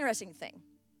 This is the interesting thing.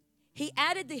 He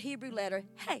added the Hebrew letter,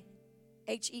 hey,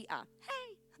 H-E-I,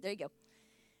 hey, there you go.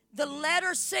 The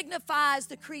letter signifies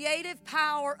the creative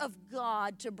power of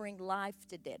God to bring life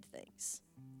to dead things.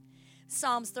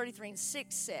 Psalms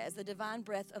 33:6 says, the divine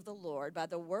breath of the Lord, by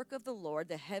the work of the Lord,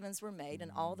 the heavens were made,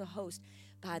 and all the host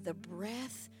by the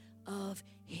breath of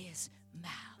his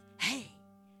mouth. Hey,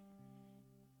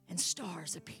 and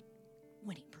stars appeared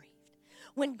when he breathed.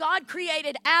 When God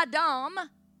created Adam,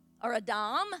 or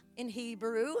Adam in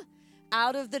Hebrew,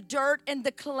 out of the dirt and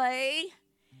the clay,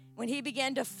 when he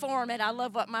began to form it, I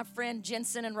love what my friend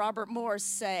Jensen and Robert Moore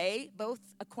say, both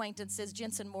acquaintances,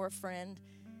 Jensen Moore friend,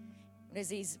 as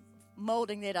he's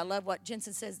molding it, I love what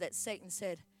Jensen says, that Satan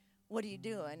said, what are you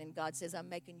doing? And God says, I'm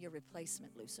making your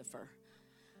replacement, Lucifer.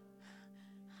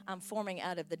 I'm forming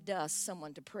out of the dust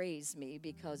someone to praise me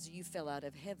because you fell out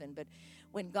of heaven. But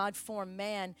when God formed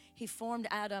man, he formed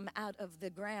Adam out of the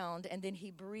ground, and then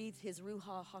he breathed his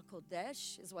Ruach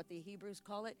HaKodesh, is what the Hebrews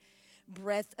call it,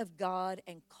 breath of God,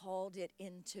 and called it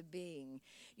into being.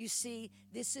 You see,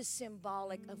 this is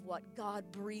symbolic of what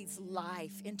God breathes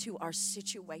life into our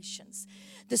situations.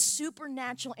 The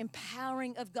supernatural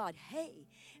empowering of God. Hey,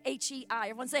 H-E-I.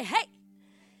 Everyone say, hey.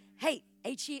 Hey,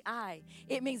 H-E-I.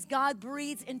 It means God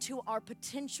breathes into our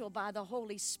potential by the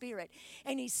Holy Spirit.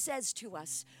 And he says to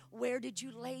us, where did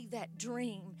you lay that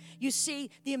dream? You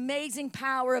see, the amazing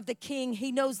power of the King,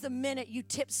 he knows the minute you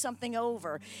tipped something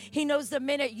over. He knows the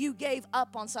minute you gave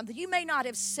up on something. You may not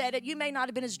have said it. You may not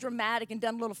have been as dramatic and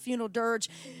done a little funeral dirge,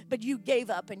 but you gave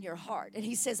up in your heart. And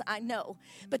he says, I know,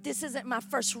 but this isn't my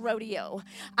first rodeo.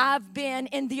 I've been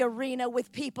in the arena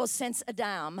with people since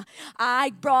Adam. I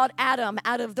brought Adam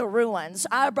out of the ruins. ruins.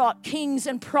 I brought kings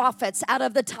and prophets out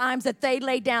of the times that they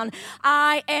lay down.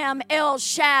 I am El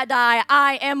Shaddai.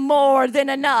 I am more than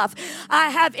enough. I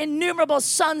have innumerable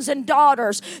sons and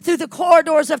daughters through the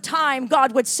corridors of time,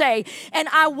 God would say. And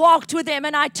I walked with them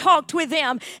and I talked with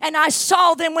them and I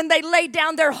saw them when they laid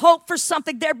down their hope for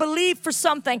something, their belief for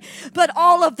something. But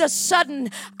all of a sudden,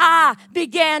 I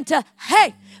began to,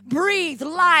 breathe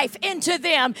life into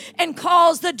them and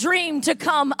cause the dream to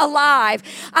come alive.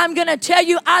 I'm going to tell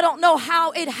you, I don't know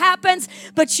how it happens,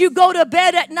 but you go to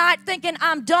bed at night thinking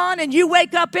I'm done, and you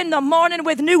wake up in the morning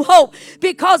with new hope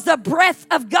because the breath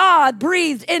of God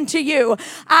breathed into you.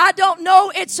 I don't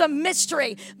know, it's a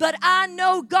mystery, but I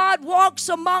know God walks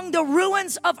among the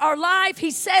ruins of our life.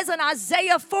 He says in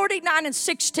Isaiah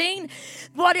 49:16,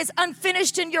 what is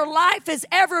unfinished in your life is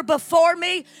ever before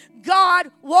me. God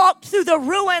walked through the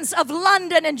ruins of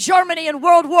London and Germany in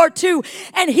World War II,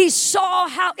 and he saw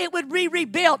how it would be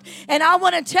rebuilt. And I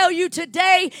want to tell you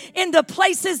today, in the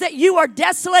places that you are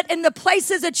desolate, in the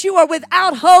places that you are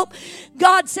without hope,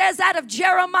 God says out of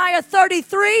Jeremiah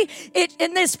 33,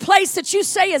 in this place that you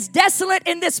say is desolate,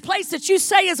 in this place that you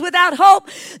say is without hope,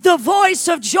 the voice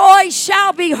of joy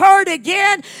shall be heard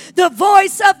again. The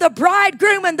voice of the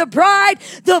bridegroom and the bride,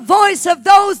 the voice of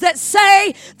those that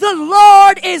say, the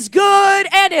Lord is good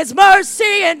and his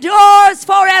mercy endures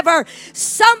forever.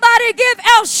 Somebody give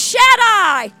El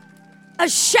Shaddai a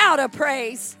shout of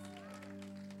praise.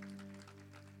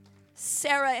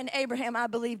 Sarah and Abraham, I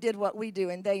believe, did what we do,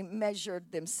 and they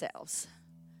measured themselves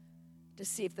to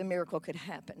see if the miracle could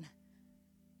happen.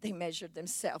 They measured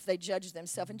themselves. They judged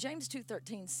themselves. And James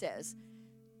 2:13 says,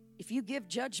 if you give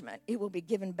judgment, it will be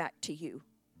given back to you.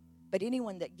 But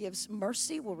anyone that gives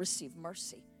mercy will receive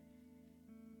mercy.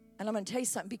 And I'm going to tell you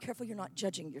something. Be careful you're not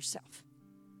judging yourself.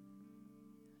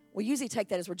 We usually take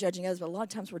that as we're judging others, but a lot of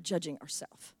times we're judging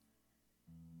ourselves.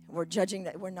 We're judging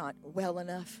that we're not well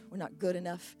enough. We're not good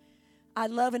enough. I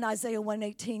love in Isaiah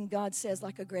 1:18, God says,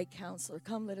 like a great counselor,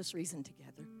 come, let us reason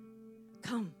together.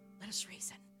 Come, let us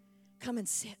reason. Come and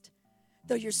sit.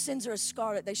 Though your sins are as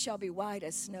scarlet, they shall be white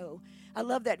as snow. I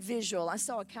love that visual. I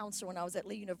saw a counselor when I was at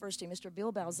Lee University, Mr.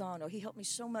 Bill Balzano. He helped me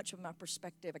so much with my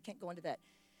perspective. I can't go into that.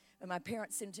 And my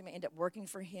parents sent him to me, ended up working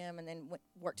for him, and then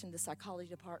worked in the psychology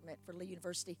department for Lee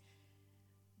University.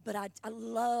 But I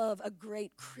love a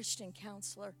great Christian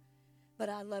counselor, but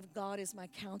I love God as my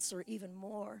counselor even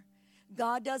more.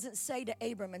 God doesn't say to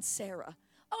Abram and Sarah,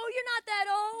 oh, you're not that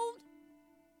old.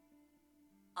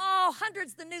 Oh,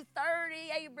 100's the new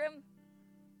 30, Abram.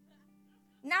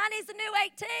 90's the new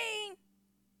 18.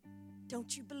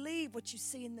 Don't you believe what you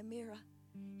see in the mirror?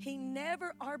 He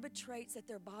never arbitrates that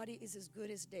their body is as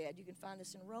good as dead. You can find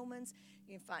this in Romans.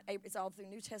 You can find it's all through the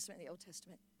New Testament and the Old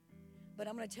Testament. But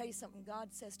I'm going to tell you something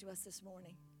God says to us this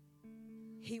morning.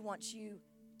 He wants you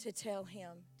to tell him,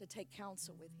 to take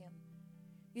counsel with him.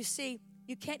 You see,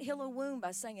 you can't heal a wound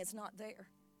by saying it's not there.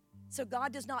 So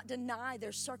God does not deny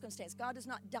their circumstance. God does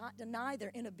not deny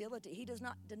their inability. He does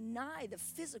not deny the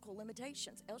physical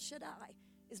limitations. El Shaddai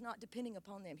is not depending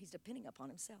upon them. He's depending upon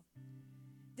himself.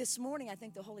 This morning, I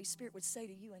think the Holy Spirit would say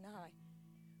to you and I,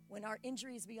 when our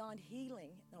injury is beyond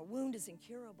healing, our wound is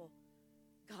incurable,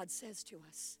 God says to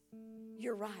us,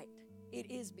 you're right. It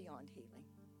is beyond healing.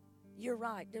 You're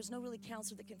right. There's no really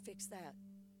counselor that can fix that.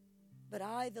 But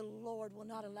I, the Lord, will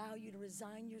not allow you to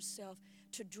resign yourself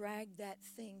to drag that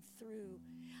thing through.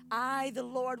 I, the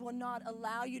Lord, will not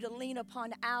allow you to lean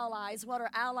upon allies. What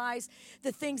are allies?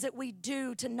 The things that we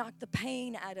do to knock the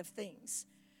pain out of things.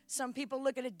 Some people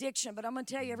look at addiction, but I'm going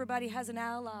to tell you, everybody has an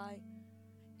ally.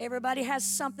 Everybody has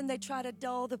something they try to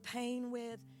dull the pain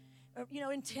with. You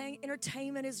know,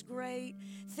 entertainment is great.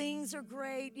 Things are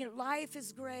great. You know, life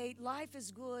is great. Life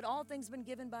is good. All things been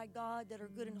given by God that are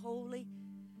good and holy.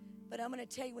 But I'm going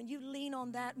to tell you, when you lean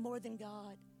on that more than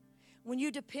God, when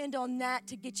you depend on that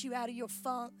to get you out of your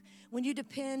funk, when you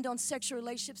depend on sexual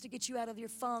relationships to get you out of your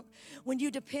funk, when you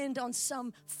depend on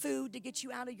some food to get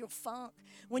you out of your funk,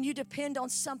 when you depend on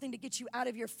something to get you out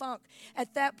of your funk,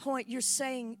 at that point you're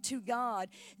saying to God,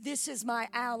 this is my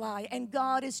ally, and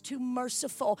God is too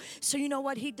merciful. So you know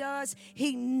what he does?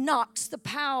 He knocks the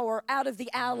power out of the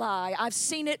ally. I've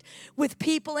seen it with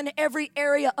people in every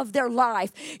area of their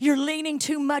life. You're leaning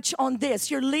too much on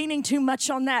this. You're leaning too much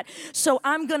on that. So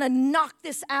I'm going to knock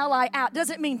this ally out.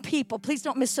 Doesn't mean people. Please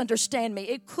don't misunderstand me.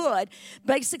 It could.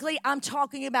 Basically, I'm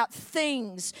talking about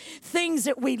things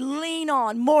that we lean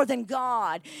on more than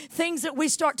God, things that we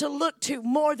start to look to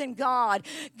more than God.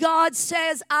 God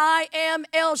says, I am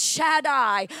El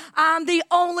Shaddai. I'm the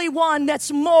only one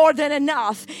that's more than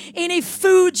enough. Any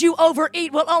food you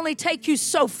overeat will only take you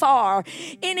so far.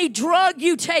 Any drug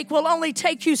you take will only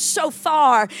take you so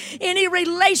far. Any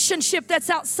relationship that's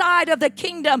outside of the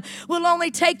kingdom will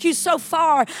only take you so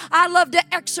far. I love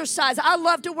to exercise. I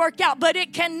love to work out, but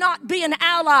it cannot be an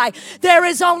ally. There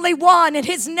is only one, and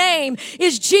his name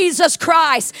is Jesus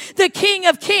Christ, the King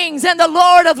of Kings and the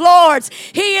Lord of Lords.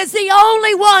 He is the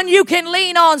only one you can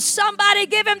lean on. Somebody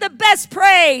give him the best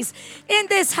praise in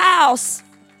this house.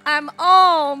 I'm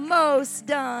almost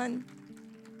done.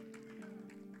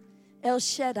 El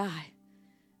Shaddai,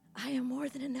 I am more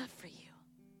than enough for you.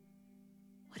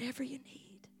 Whatever you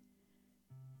need.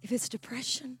 If it's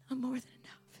depression, I'm more than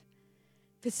enough.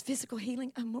 If it's physical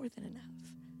healing, I'm more than enough.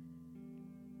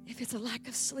 If it's a lack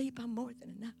of sleep, I'm more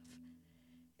than enough.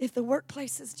 If the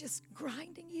workplace is just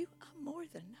grinding you, I'm more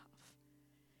than enough.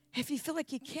 If you feel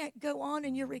like you can't go on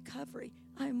in your recovery,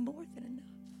 I'm more than enough.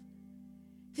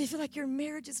 If you feel like your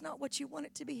marriage is not what you want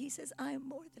it to be, he says, I am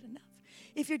more than enough.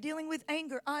 If you're dealing with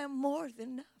anger, I am more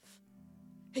than enough.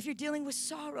 If you're dealing with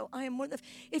sorrow, I am more than enough.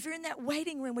 If you're in that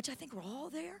waiting room, which I think we're all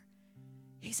there,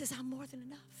 he says, I'm more than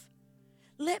enough.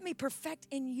 Let me perfect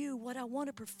in you what I want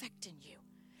to perfect in you.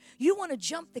 You want to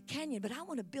jump the canyon, but I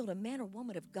want to build a man or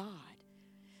woman of God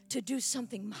to do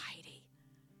something mighty.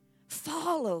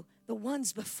 Follow the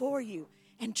ones before you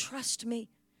and trust me.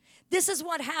 This is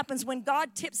what happens when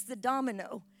God tips the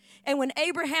domino. And when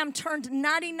Abraham turned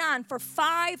 99 for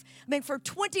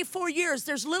 24 years,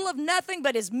 there's little of nothing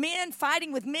but his men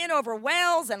fighting with men over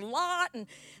wells and Lot. And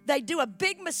they do a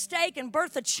big mistake and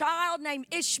birth a child named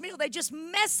Ishmael. They just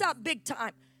mess up big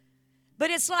time. But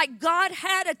it's like God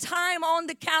had a time on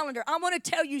the calendar. I want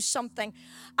to tell you something.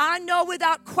 I know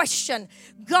without question,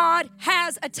 God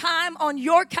has a time on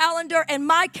your calendar and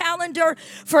my calendar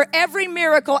for every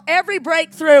miracle, every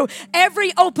breakthrough,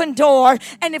 every open door.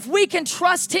 And if we can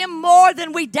trust him more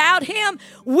than we doubt him,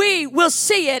 we will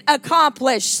see it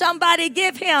accomplished. Somebody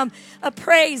give him a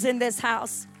praise in this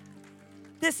house.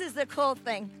 This is the cool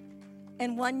thing.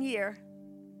 In 1 year,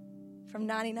 from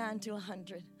 99 to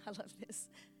 100, I love this.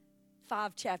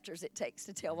 5 chapters it takes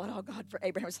to tell what all God for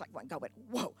Abraham. It's like when God went,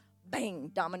 whoa, bang,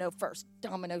 domino first,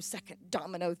 domino second,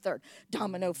 domino third,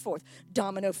 domino fourth,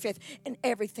 domino fifth, and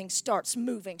everything starts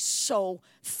moving so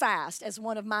fast. As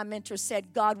one of my mentors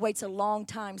said, God waits a long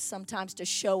time sometimes to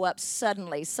show up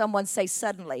suddenly. Someone say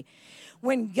suddenly.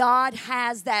 When God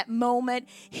has that moment,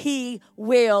 he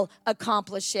will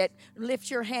accomplish it.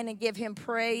 Lift your hand and give him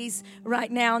praise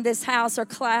right now in this house, or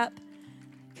clap.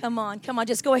 Come on,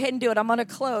 just go ahead and do it. I'm going to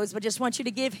close, but just want you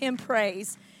to give him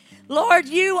praise. Lord,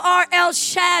 you are El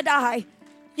Shaddai.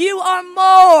 You are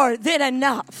more than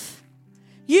enough.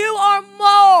 You are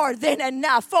more than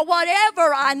enough for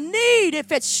whatever I need.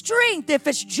 If it's strength, if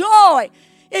it's joy,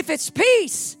 if it's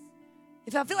peace,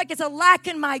 if I feel like it's a lack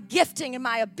in my gifting and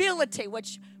my ability,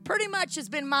 which pretty much has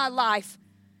been my life,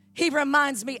 he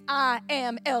reminds me, I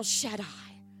am El Shaddai.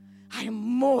 I am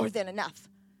more than enough.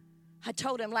 I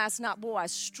told him last night, boy, I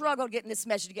struggled getting this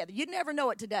message together. You'd never know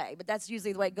it today, but that's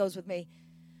usually the way it goes with me.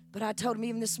 But I told him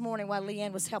even this morning while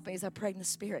Leanne was helping as I prayed in the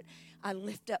Spirit, I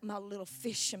lift up my little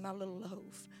fish and my little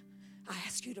loaf. I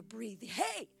ask you to breathe the,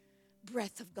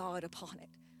 breath of God upon it,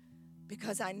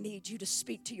 because I need you to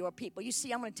speak to your people. You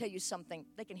see, I'm going to tell you something.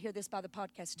 They can hear this by the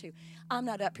podcast too. I'm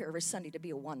not up here every Sunday to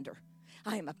be a wonder.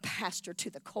 I am a pastor to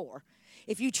the core.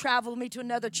 If you travel with me to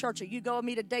another church, or you go with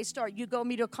me to Daystar, you go with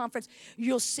me to a conference,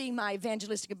 you'll see my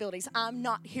evangelistic abilities. I'm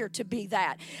not here to be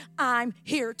that. I'm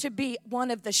here to be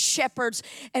one of the shepherds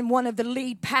and one of the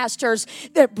lead pastors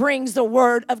that brings the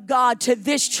word of God to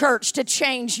this church to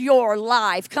change your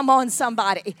life. Come on,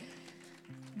 somebody.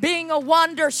 Being a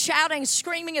wonder, shouting,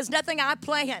 screaming is nothing I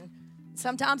plan.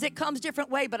 Sometimes it comes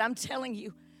different way, but I'm telling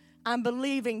you, I'm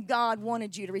believing God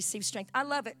wanted you to receive strength. I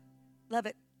love it. Love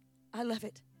it. I love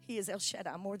it. He is El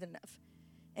Shaddai, more than enough.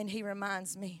 And he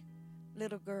reminds me,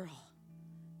 little girl,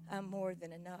 I'm more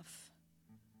than enough.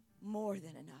 More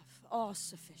than enough. All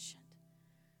sufficient.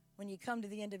 When you come to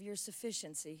the end of your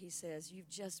sufficiency, he says, you've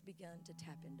just begun to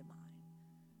tap into mine.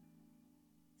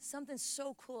 Something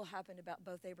so cool happened about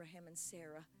both Abraham and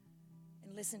Sarah.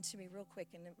 And listen to me real quick,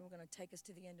 and then we're going to take us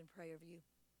to the end and pray over you.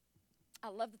 I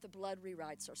love that the blood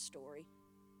rewrites our story.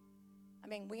 I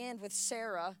mean, we end with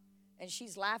Sarah, and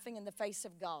she's laughing in the face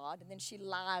of God, and then she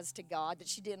lies to God that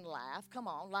she didn't laugh. Come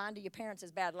on, lying to your parents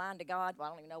is bad. Lying to God, well,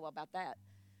 I don't even know about that.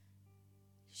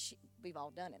 We've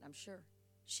all done it, I'm sure.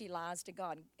 She lies to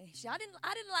God. I didn't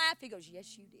laugh. He goes,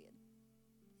 yes, you did.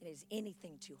 And is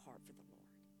anything too hard for the Lord?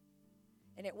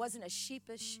 And it wasn't a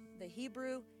sheepish, the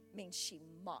Hebrew means she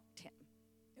mocked him.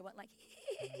 It wasn't like,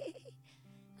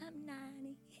 I'm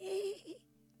 90.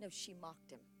 No, she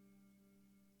mocked him.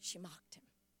 She mocked him.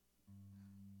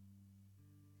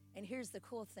 And here's the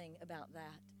cool thing about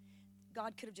that.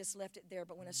 God could have just left it there,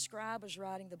 but when a scribe was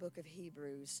writing the book of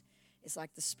Hebrews, it's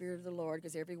like the Spirit of the Lord,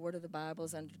 because every word of the Bible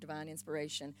is under divine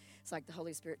inspiration. It's like the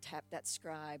Holy Spirit tapped that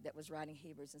scribe that was writing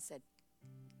Hebrews and said,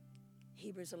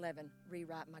 Hebrews 11,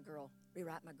 rewrite my girl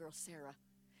Sarah.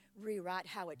 Rewrite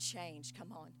how it changed,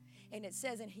 come on. And it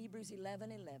says in Hebrews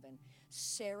 11:11,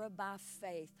 Sarah by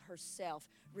faith herself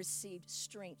received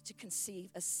strength to conceive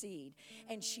a seed,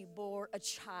 and she bore a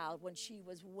child when she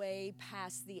was way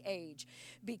past the age,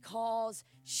 because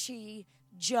she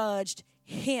judged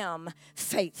him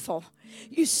faithful.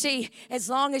 You see, as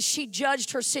long as she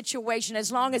judged her situation,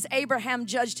 as long as Abraham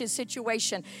judged his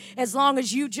situation, as long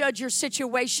as you judge your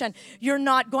situation, you're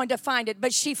not going to find it.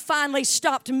 But she finally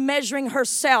stopped measuring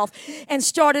herself and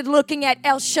started looking at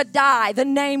El Shaddai, the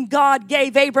name God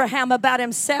gave Abraham about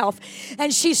himself.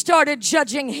 And she started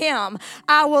judging him.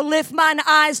 I will lift mine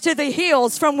eyes to the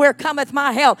hills, from where cometh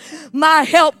my help. My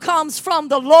help comes from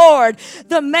the Lord,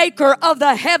 the maker of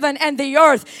the heaven and the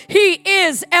earth. He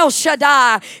is El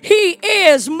Shaddai. He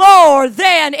is more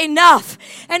than enough.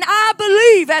 And I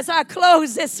believe, as I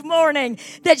close this morning,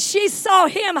 that she saw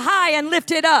him high and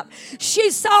lifted up.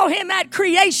 She saw him at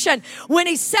creation when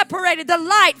he separated the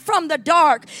light from the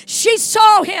dark. She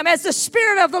saw him as the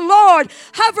Spirit of the Lord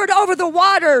hovered over the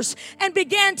waters and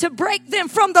began to break them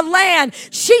from the land.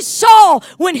 She saw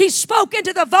when he spoke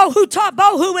into the Vohu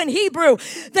Tabohu in Hebrew,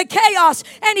 the chaos,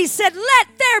 and he said, let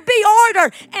there be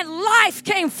order, and life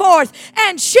came forth,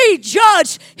 and she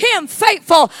judged him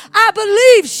faithful. I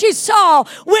believe she saw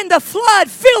when the flood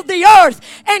filled the earth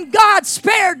and God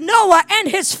spared Noah and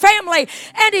his family,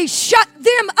 and he shut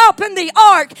them up in the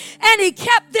ark and he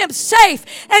kept them safe,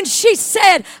 and she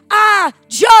said, I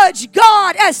judge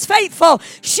God as faithful.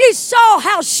 She saw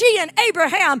how she and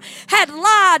Abraham had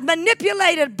lied,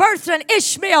 manipulated, birthed an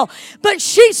Ishmael, but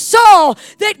she saw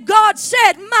that God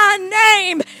said, my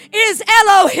name is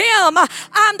Elohim.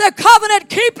 I'm the covenant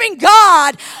keeping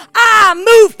God. I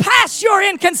move past your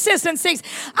inconsistencies.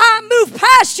 I move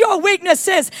past your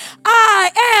weaknesses.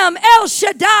 I am El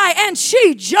Shaddai, and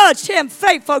she judged him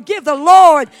faithful. Give the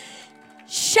Lord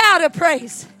shout of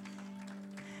praise.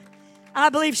 I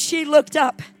believe she looked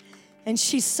up and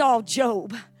she saw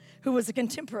Job, who was a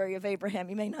contemporary of Abraham.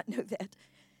 You may not know that.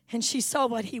 And she saw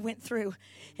what he went through,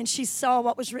 and she saw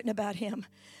what was written about him,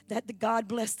 that the God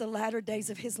blessed the latter days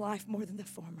of his life more than the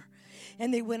former.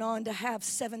 And they went on to have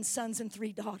 7 sons and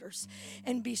 3 daughters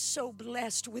and be so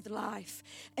blessed with life.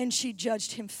 And she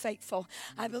judged him faithful.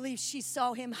 I believe she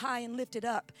saw him high and lifted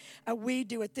up. We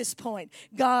do at this point.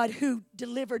 God who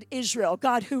delivered Israel.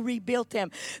 God who rebuilt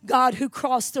them. God who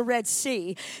crossed the Red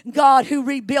Sea. God who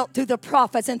rebuilt through the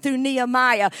prophets and through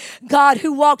Nehemiah. God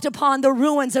who walked upon the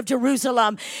ruins of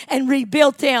Jerusalem and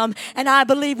rebuilt them. And I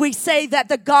believe we say that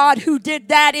the God who did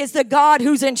that is the God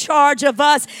who's in charge of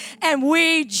us. And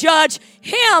we judge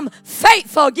him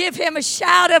faithful. Give him a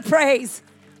shout of praise.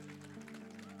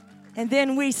 And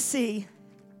then we see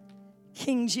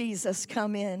King Jesus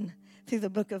come in through the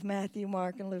book of Matthew,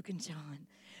 Mark, and Luke, and John.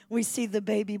 We see the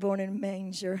baby born in a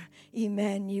manger,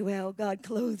 Emmanuel, God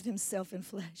clothed himself in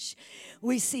flesh.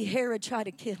 We see Herod try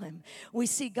to kill him. We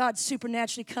see God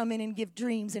supernaturally come in and give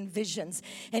dreams and visions,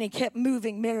 and he kept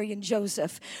moving Mary and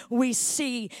Joseph. We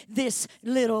see this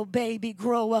little baby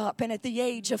grow up, and at the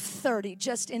age of 30,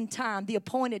 just in time, the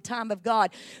appointed time of God,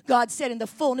 God said in the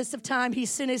fullness of time, he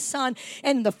sent his son,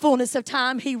 and in the fullness of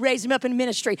time, he raised him up in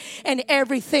ministry, and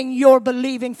everything you're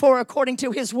believing for according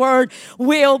to his word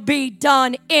will be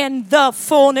done in the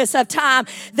fullness of time.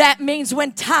 That means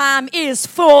when time is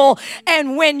full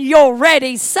and when you're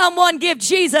ready. Someone give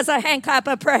Jesus a hand clap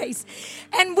of praise.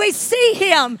 And we see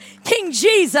him, King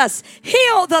Jesus,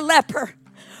 heal the leper,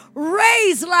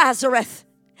 raise Lazarus,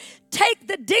 take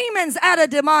the demons out of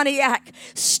demoniac,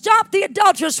 stop the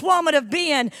adulterous woman of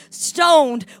being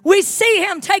stoned. We see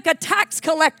him take a tax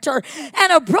collector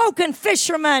and a broken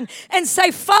fisherman and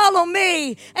say, follow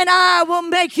me and I will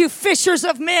make you fishers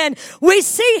of men. We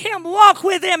see him walk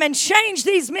with them and change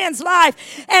these men's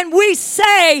life, and we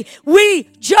say we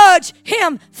judge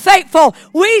him faithful.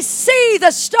 We see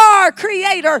the star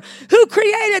creator who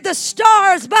created the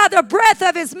stars by the breath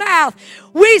of his mouth.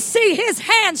 We see his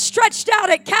hand stretched out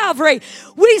at Calvary Calvary.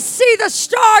 We see the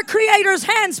star creator's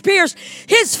hands pierced,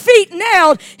 his feet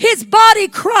nailed, his body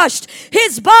crushed,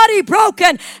 his body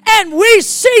broken, and we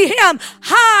see him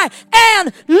high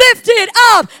and lifted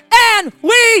up, and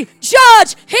we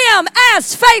judge him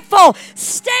as faithful.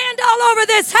 Stand all over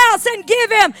this house and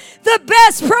give him the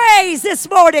best praise this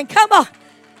morning. Come on.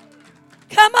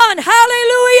 Come on.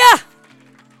 Hallelujah.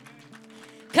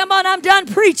 Come on, I'm done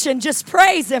preaching. Just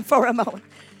praise him for a moment.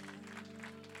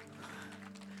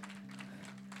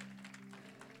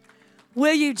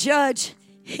 Will you judge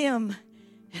him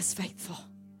as faithful?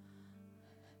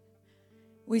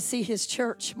 We see his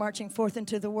church marching forth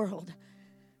into the world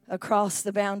across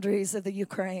the boundaries of the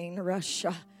Ukraine,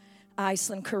 Russia,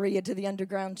 Iceland, Korea, to the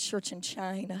underground church in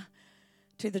China,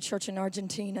 to the church in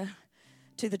Argentina,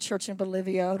 to the church in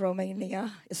Bolivia,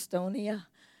 Romania, Estonia,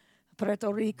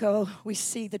 Puerto Rico. We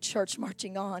see the church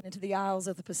marching on into the Isles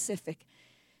of the Pacific,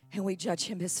 and we judge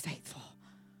him as faithful.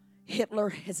 Hitler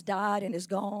has died and is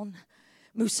gone.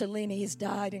 Mussolini has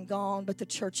died and gone, but the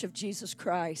Church of Jesus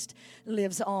Christ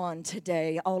lives on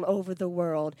today all over the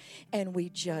world, and we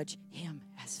judge him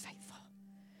as faithful.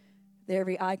 With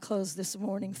every eye closed this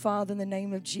morning, Father, in the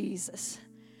name of Jesus,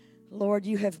 Lord,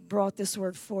 you have brought this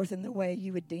word forth in the way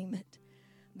you would deem it.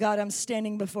 God, I'm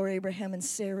standing before Abraham and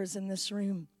Sarah's in this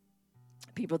room,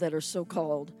 people that are so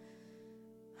called.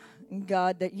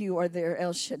 God, that you are there,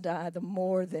 El Shaddai, the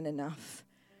more than enough.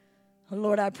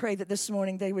 Lord, I pray that this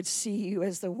morning they would see you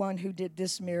as the one who did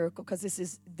this miracle, because this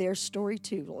is their story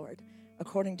too, Lord,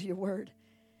 according to your word,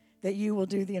 that you will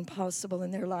do the impossible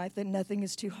in their life, that nothing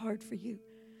is too hard for you.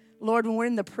 Lord, when we're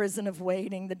in the prison of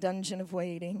waiting, the dungeon of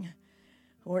waiting,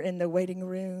 or in the waiting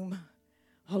room,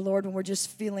 oh Lord, when we're just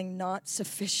feeling not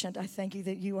sufficient, I thank you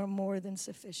that you are more than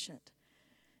sufficient.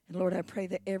 And Lord, I pray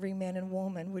that every man and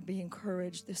woman would be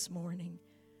encouraged this morning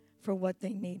for what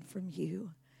they need from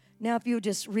you. Now, if you would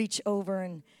just reach over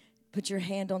and put your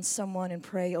hand on someone and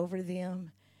pray over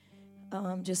them,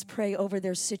 just pray over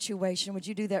their situation. Would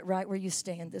you do that right where you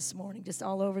stand this morning? Just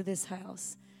all over this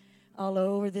house. All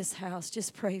over this house.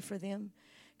 Just pray for them.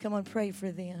 Come on, pray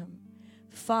for them.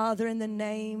 Father, in the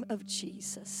name of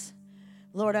Jesus,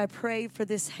 Lord, I pray for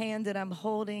this hand that I'm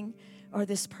holding or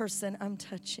this person I'm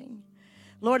touching.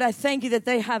 Lord, I thank you that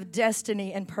they have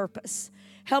destiny and purpose.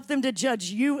 Help them to judge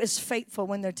you as faithful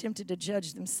when they're tempted to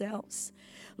judge themselves.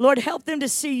 Lord, help them to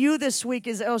see you this week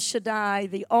as El Shaddai,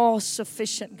 the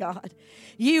all-sufficient God.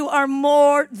 You are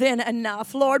more than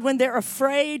enough. Lord, when they're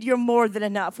afraid, you're more than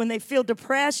enough. When they feel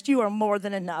depressed, you are more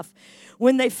than enough.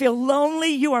 When they feel lonely,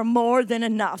 you are more than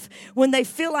enough. When they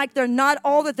feel like they're not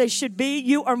all that they should be,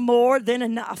 you are more than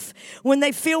enough. When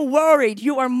they feel worried,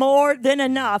 you are more than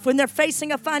enough. When they're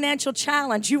facing a financial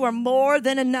challenge, you are more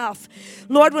than enough.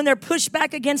 Lord, when they're pushed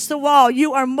back against the wall,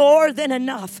 you are more than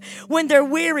enough. When they're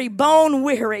weary, bone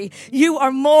weary, you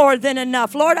are more than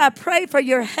enough. Lord, I pray for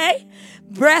your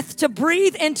breath to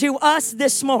breathe into us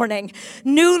this morning.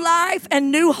 New life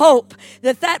and new hope.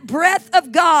 That breath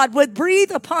of God would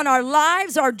breathe upon our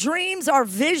lives, our dreams, our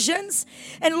visions.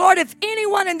 And Lord, if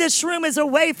anyone in this room is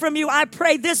away from you, I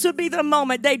pray this would be the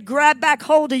moment they'd grab back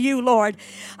hold of you, Lord.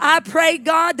 I pray,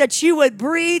 God, that you would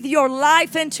breathe your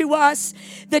life into us,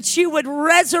 that you would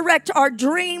resurrect our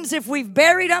dreams if we've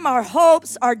buried them, our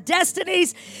hopes, our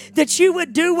destinies, that you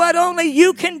would do what only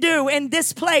you can do in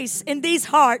this place, in these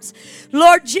hearts.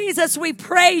 Lord Jesus, we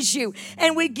praise you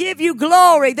and we give you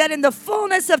glory that in the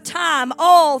fullness of time,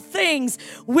 all things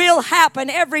will happen.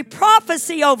 Every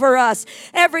prophecy over us,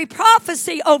 every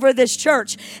prophecy over this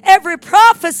church, every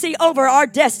prophecy over our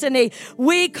destiny,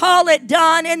 we call it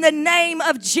done in the name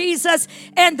of Jesus.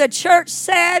 And the church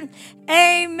said,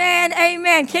 amen,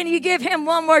 amen. Can you give him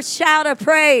one more shout of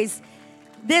praise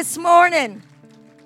this morning?